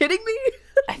 Are you kidding me?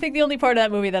 I think the only part of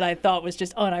that movie that I thought was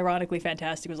just unironically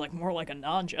fantastic was like more like a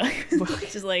nanja.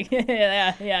 It's just like,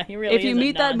 yeah, he really is. If you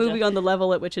meet that movie on the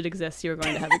level at which it exists, you're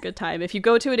going to have a good time. If you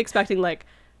go to it expecting like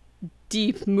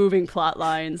deep moving plot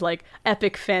lines, like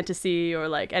epic fantasy or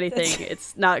like anything,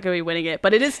 it's not going to be winning it,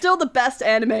 but it is still the best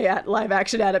anime live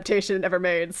action adaptation ever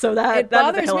made, so that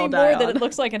bothers me more that it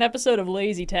looks like an episode of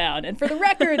Lazy Town. And for the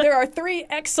record, there are 3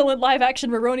 excellent live action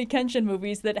Rurouni Kenshin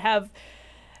movies that have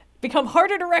become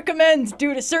harder to recommend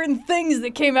due to certain things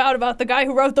that came out about the guy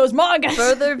who wrote those mangas.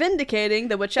 Further vindicating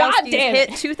the Wachowskis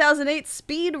hit 2008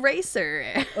 Speed Racer.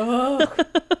 Oh.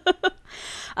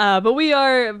 But we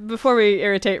are, before we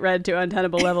irritate Red to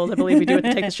untenable levels, I believe we do have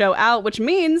to take the show out, which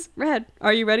means, Red,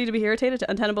 are you ready to be irritated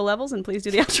to untenable levels? And please do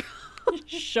the outro.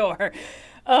 Sure.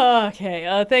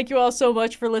 Okay. Thank you all so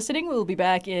much for listening. We'll be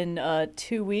back in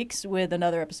 2 weeks with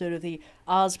another episode of the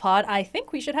OSPod. I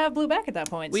think we should have Blue back at that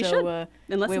point. We should.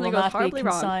 Unless we will not be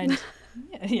consigned.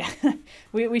 Yeah.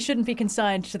 We shouldn't be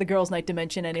consigned to the girls' night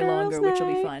dimension any longer, which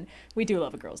will be fun. We do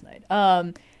love a girls' night.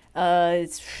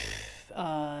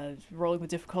 rolling with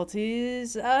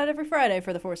difficulties out every Friday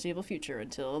for the foreseeable future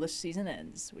until the season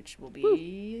ends, which will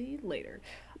be later.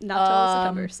 Not till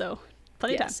September, so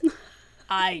plenty of time.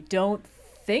 I don't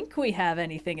think we have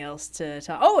anything else to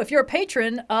talk. Oh, if you're a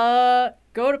patron,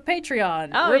 go to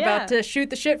Patreon. We're about to shoot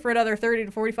the shit for another 30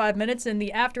 to 45 minutes in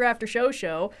the after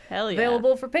show. Hell yeah.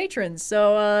 Available for patrons.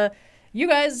 So you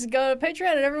guys go to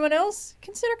Patreon, and everyone else,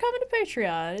 consider coming to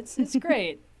Patreon. It's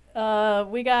great.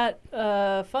 We got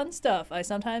fun stuff. I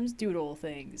sometimes doodle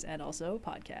things and also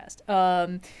podcast.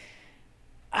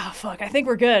 Oh, fuck. I think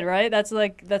we're good, right? That's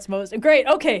most... Great.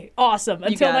 Okay. Awesome.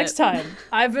 Until next time.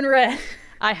 I've been Red.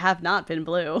 I have not been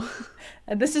Blue.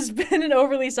 And this has been an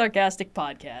overly sarcastic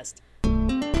podcast.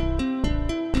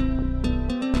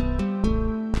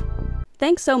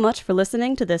 Thanks so much for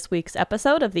listening to this week's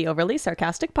episode of the Overly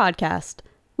Sarcastic Podcast.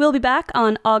 We'll be back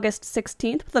on August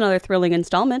 16th with another thrilling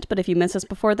installment, but if you miss us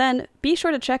before then, be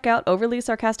sure to check out Overly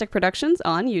Sarcastic Productions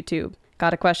on YouTube.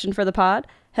 Got a question for the pod?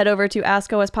 Head over to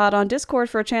Ask OSPod on Discord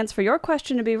for a chance for your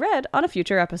question to be read on a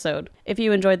future episode. If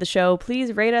you enjoyed the show,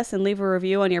 please rate us and leave a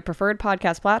review on your preferred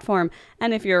podcast platform.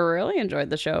 And if you really enjoyed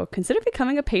the show, consider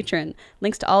becoming a patron.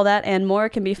 Links to all that and more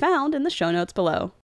can be found in the show notes below.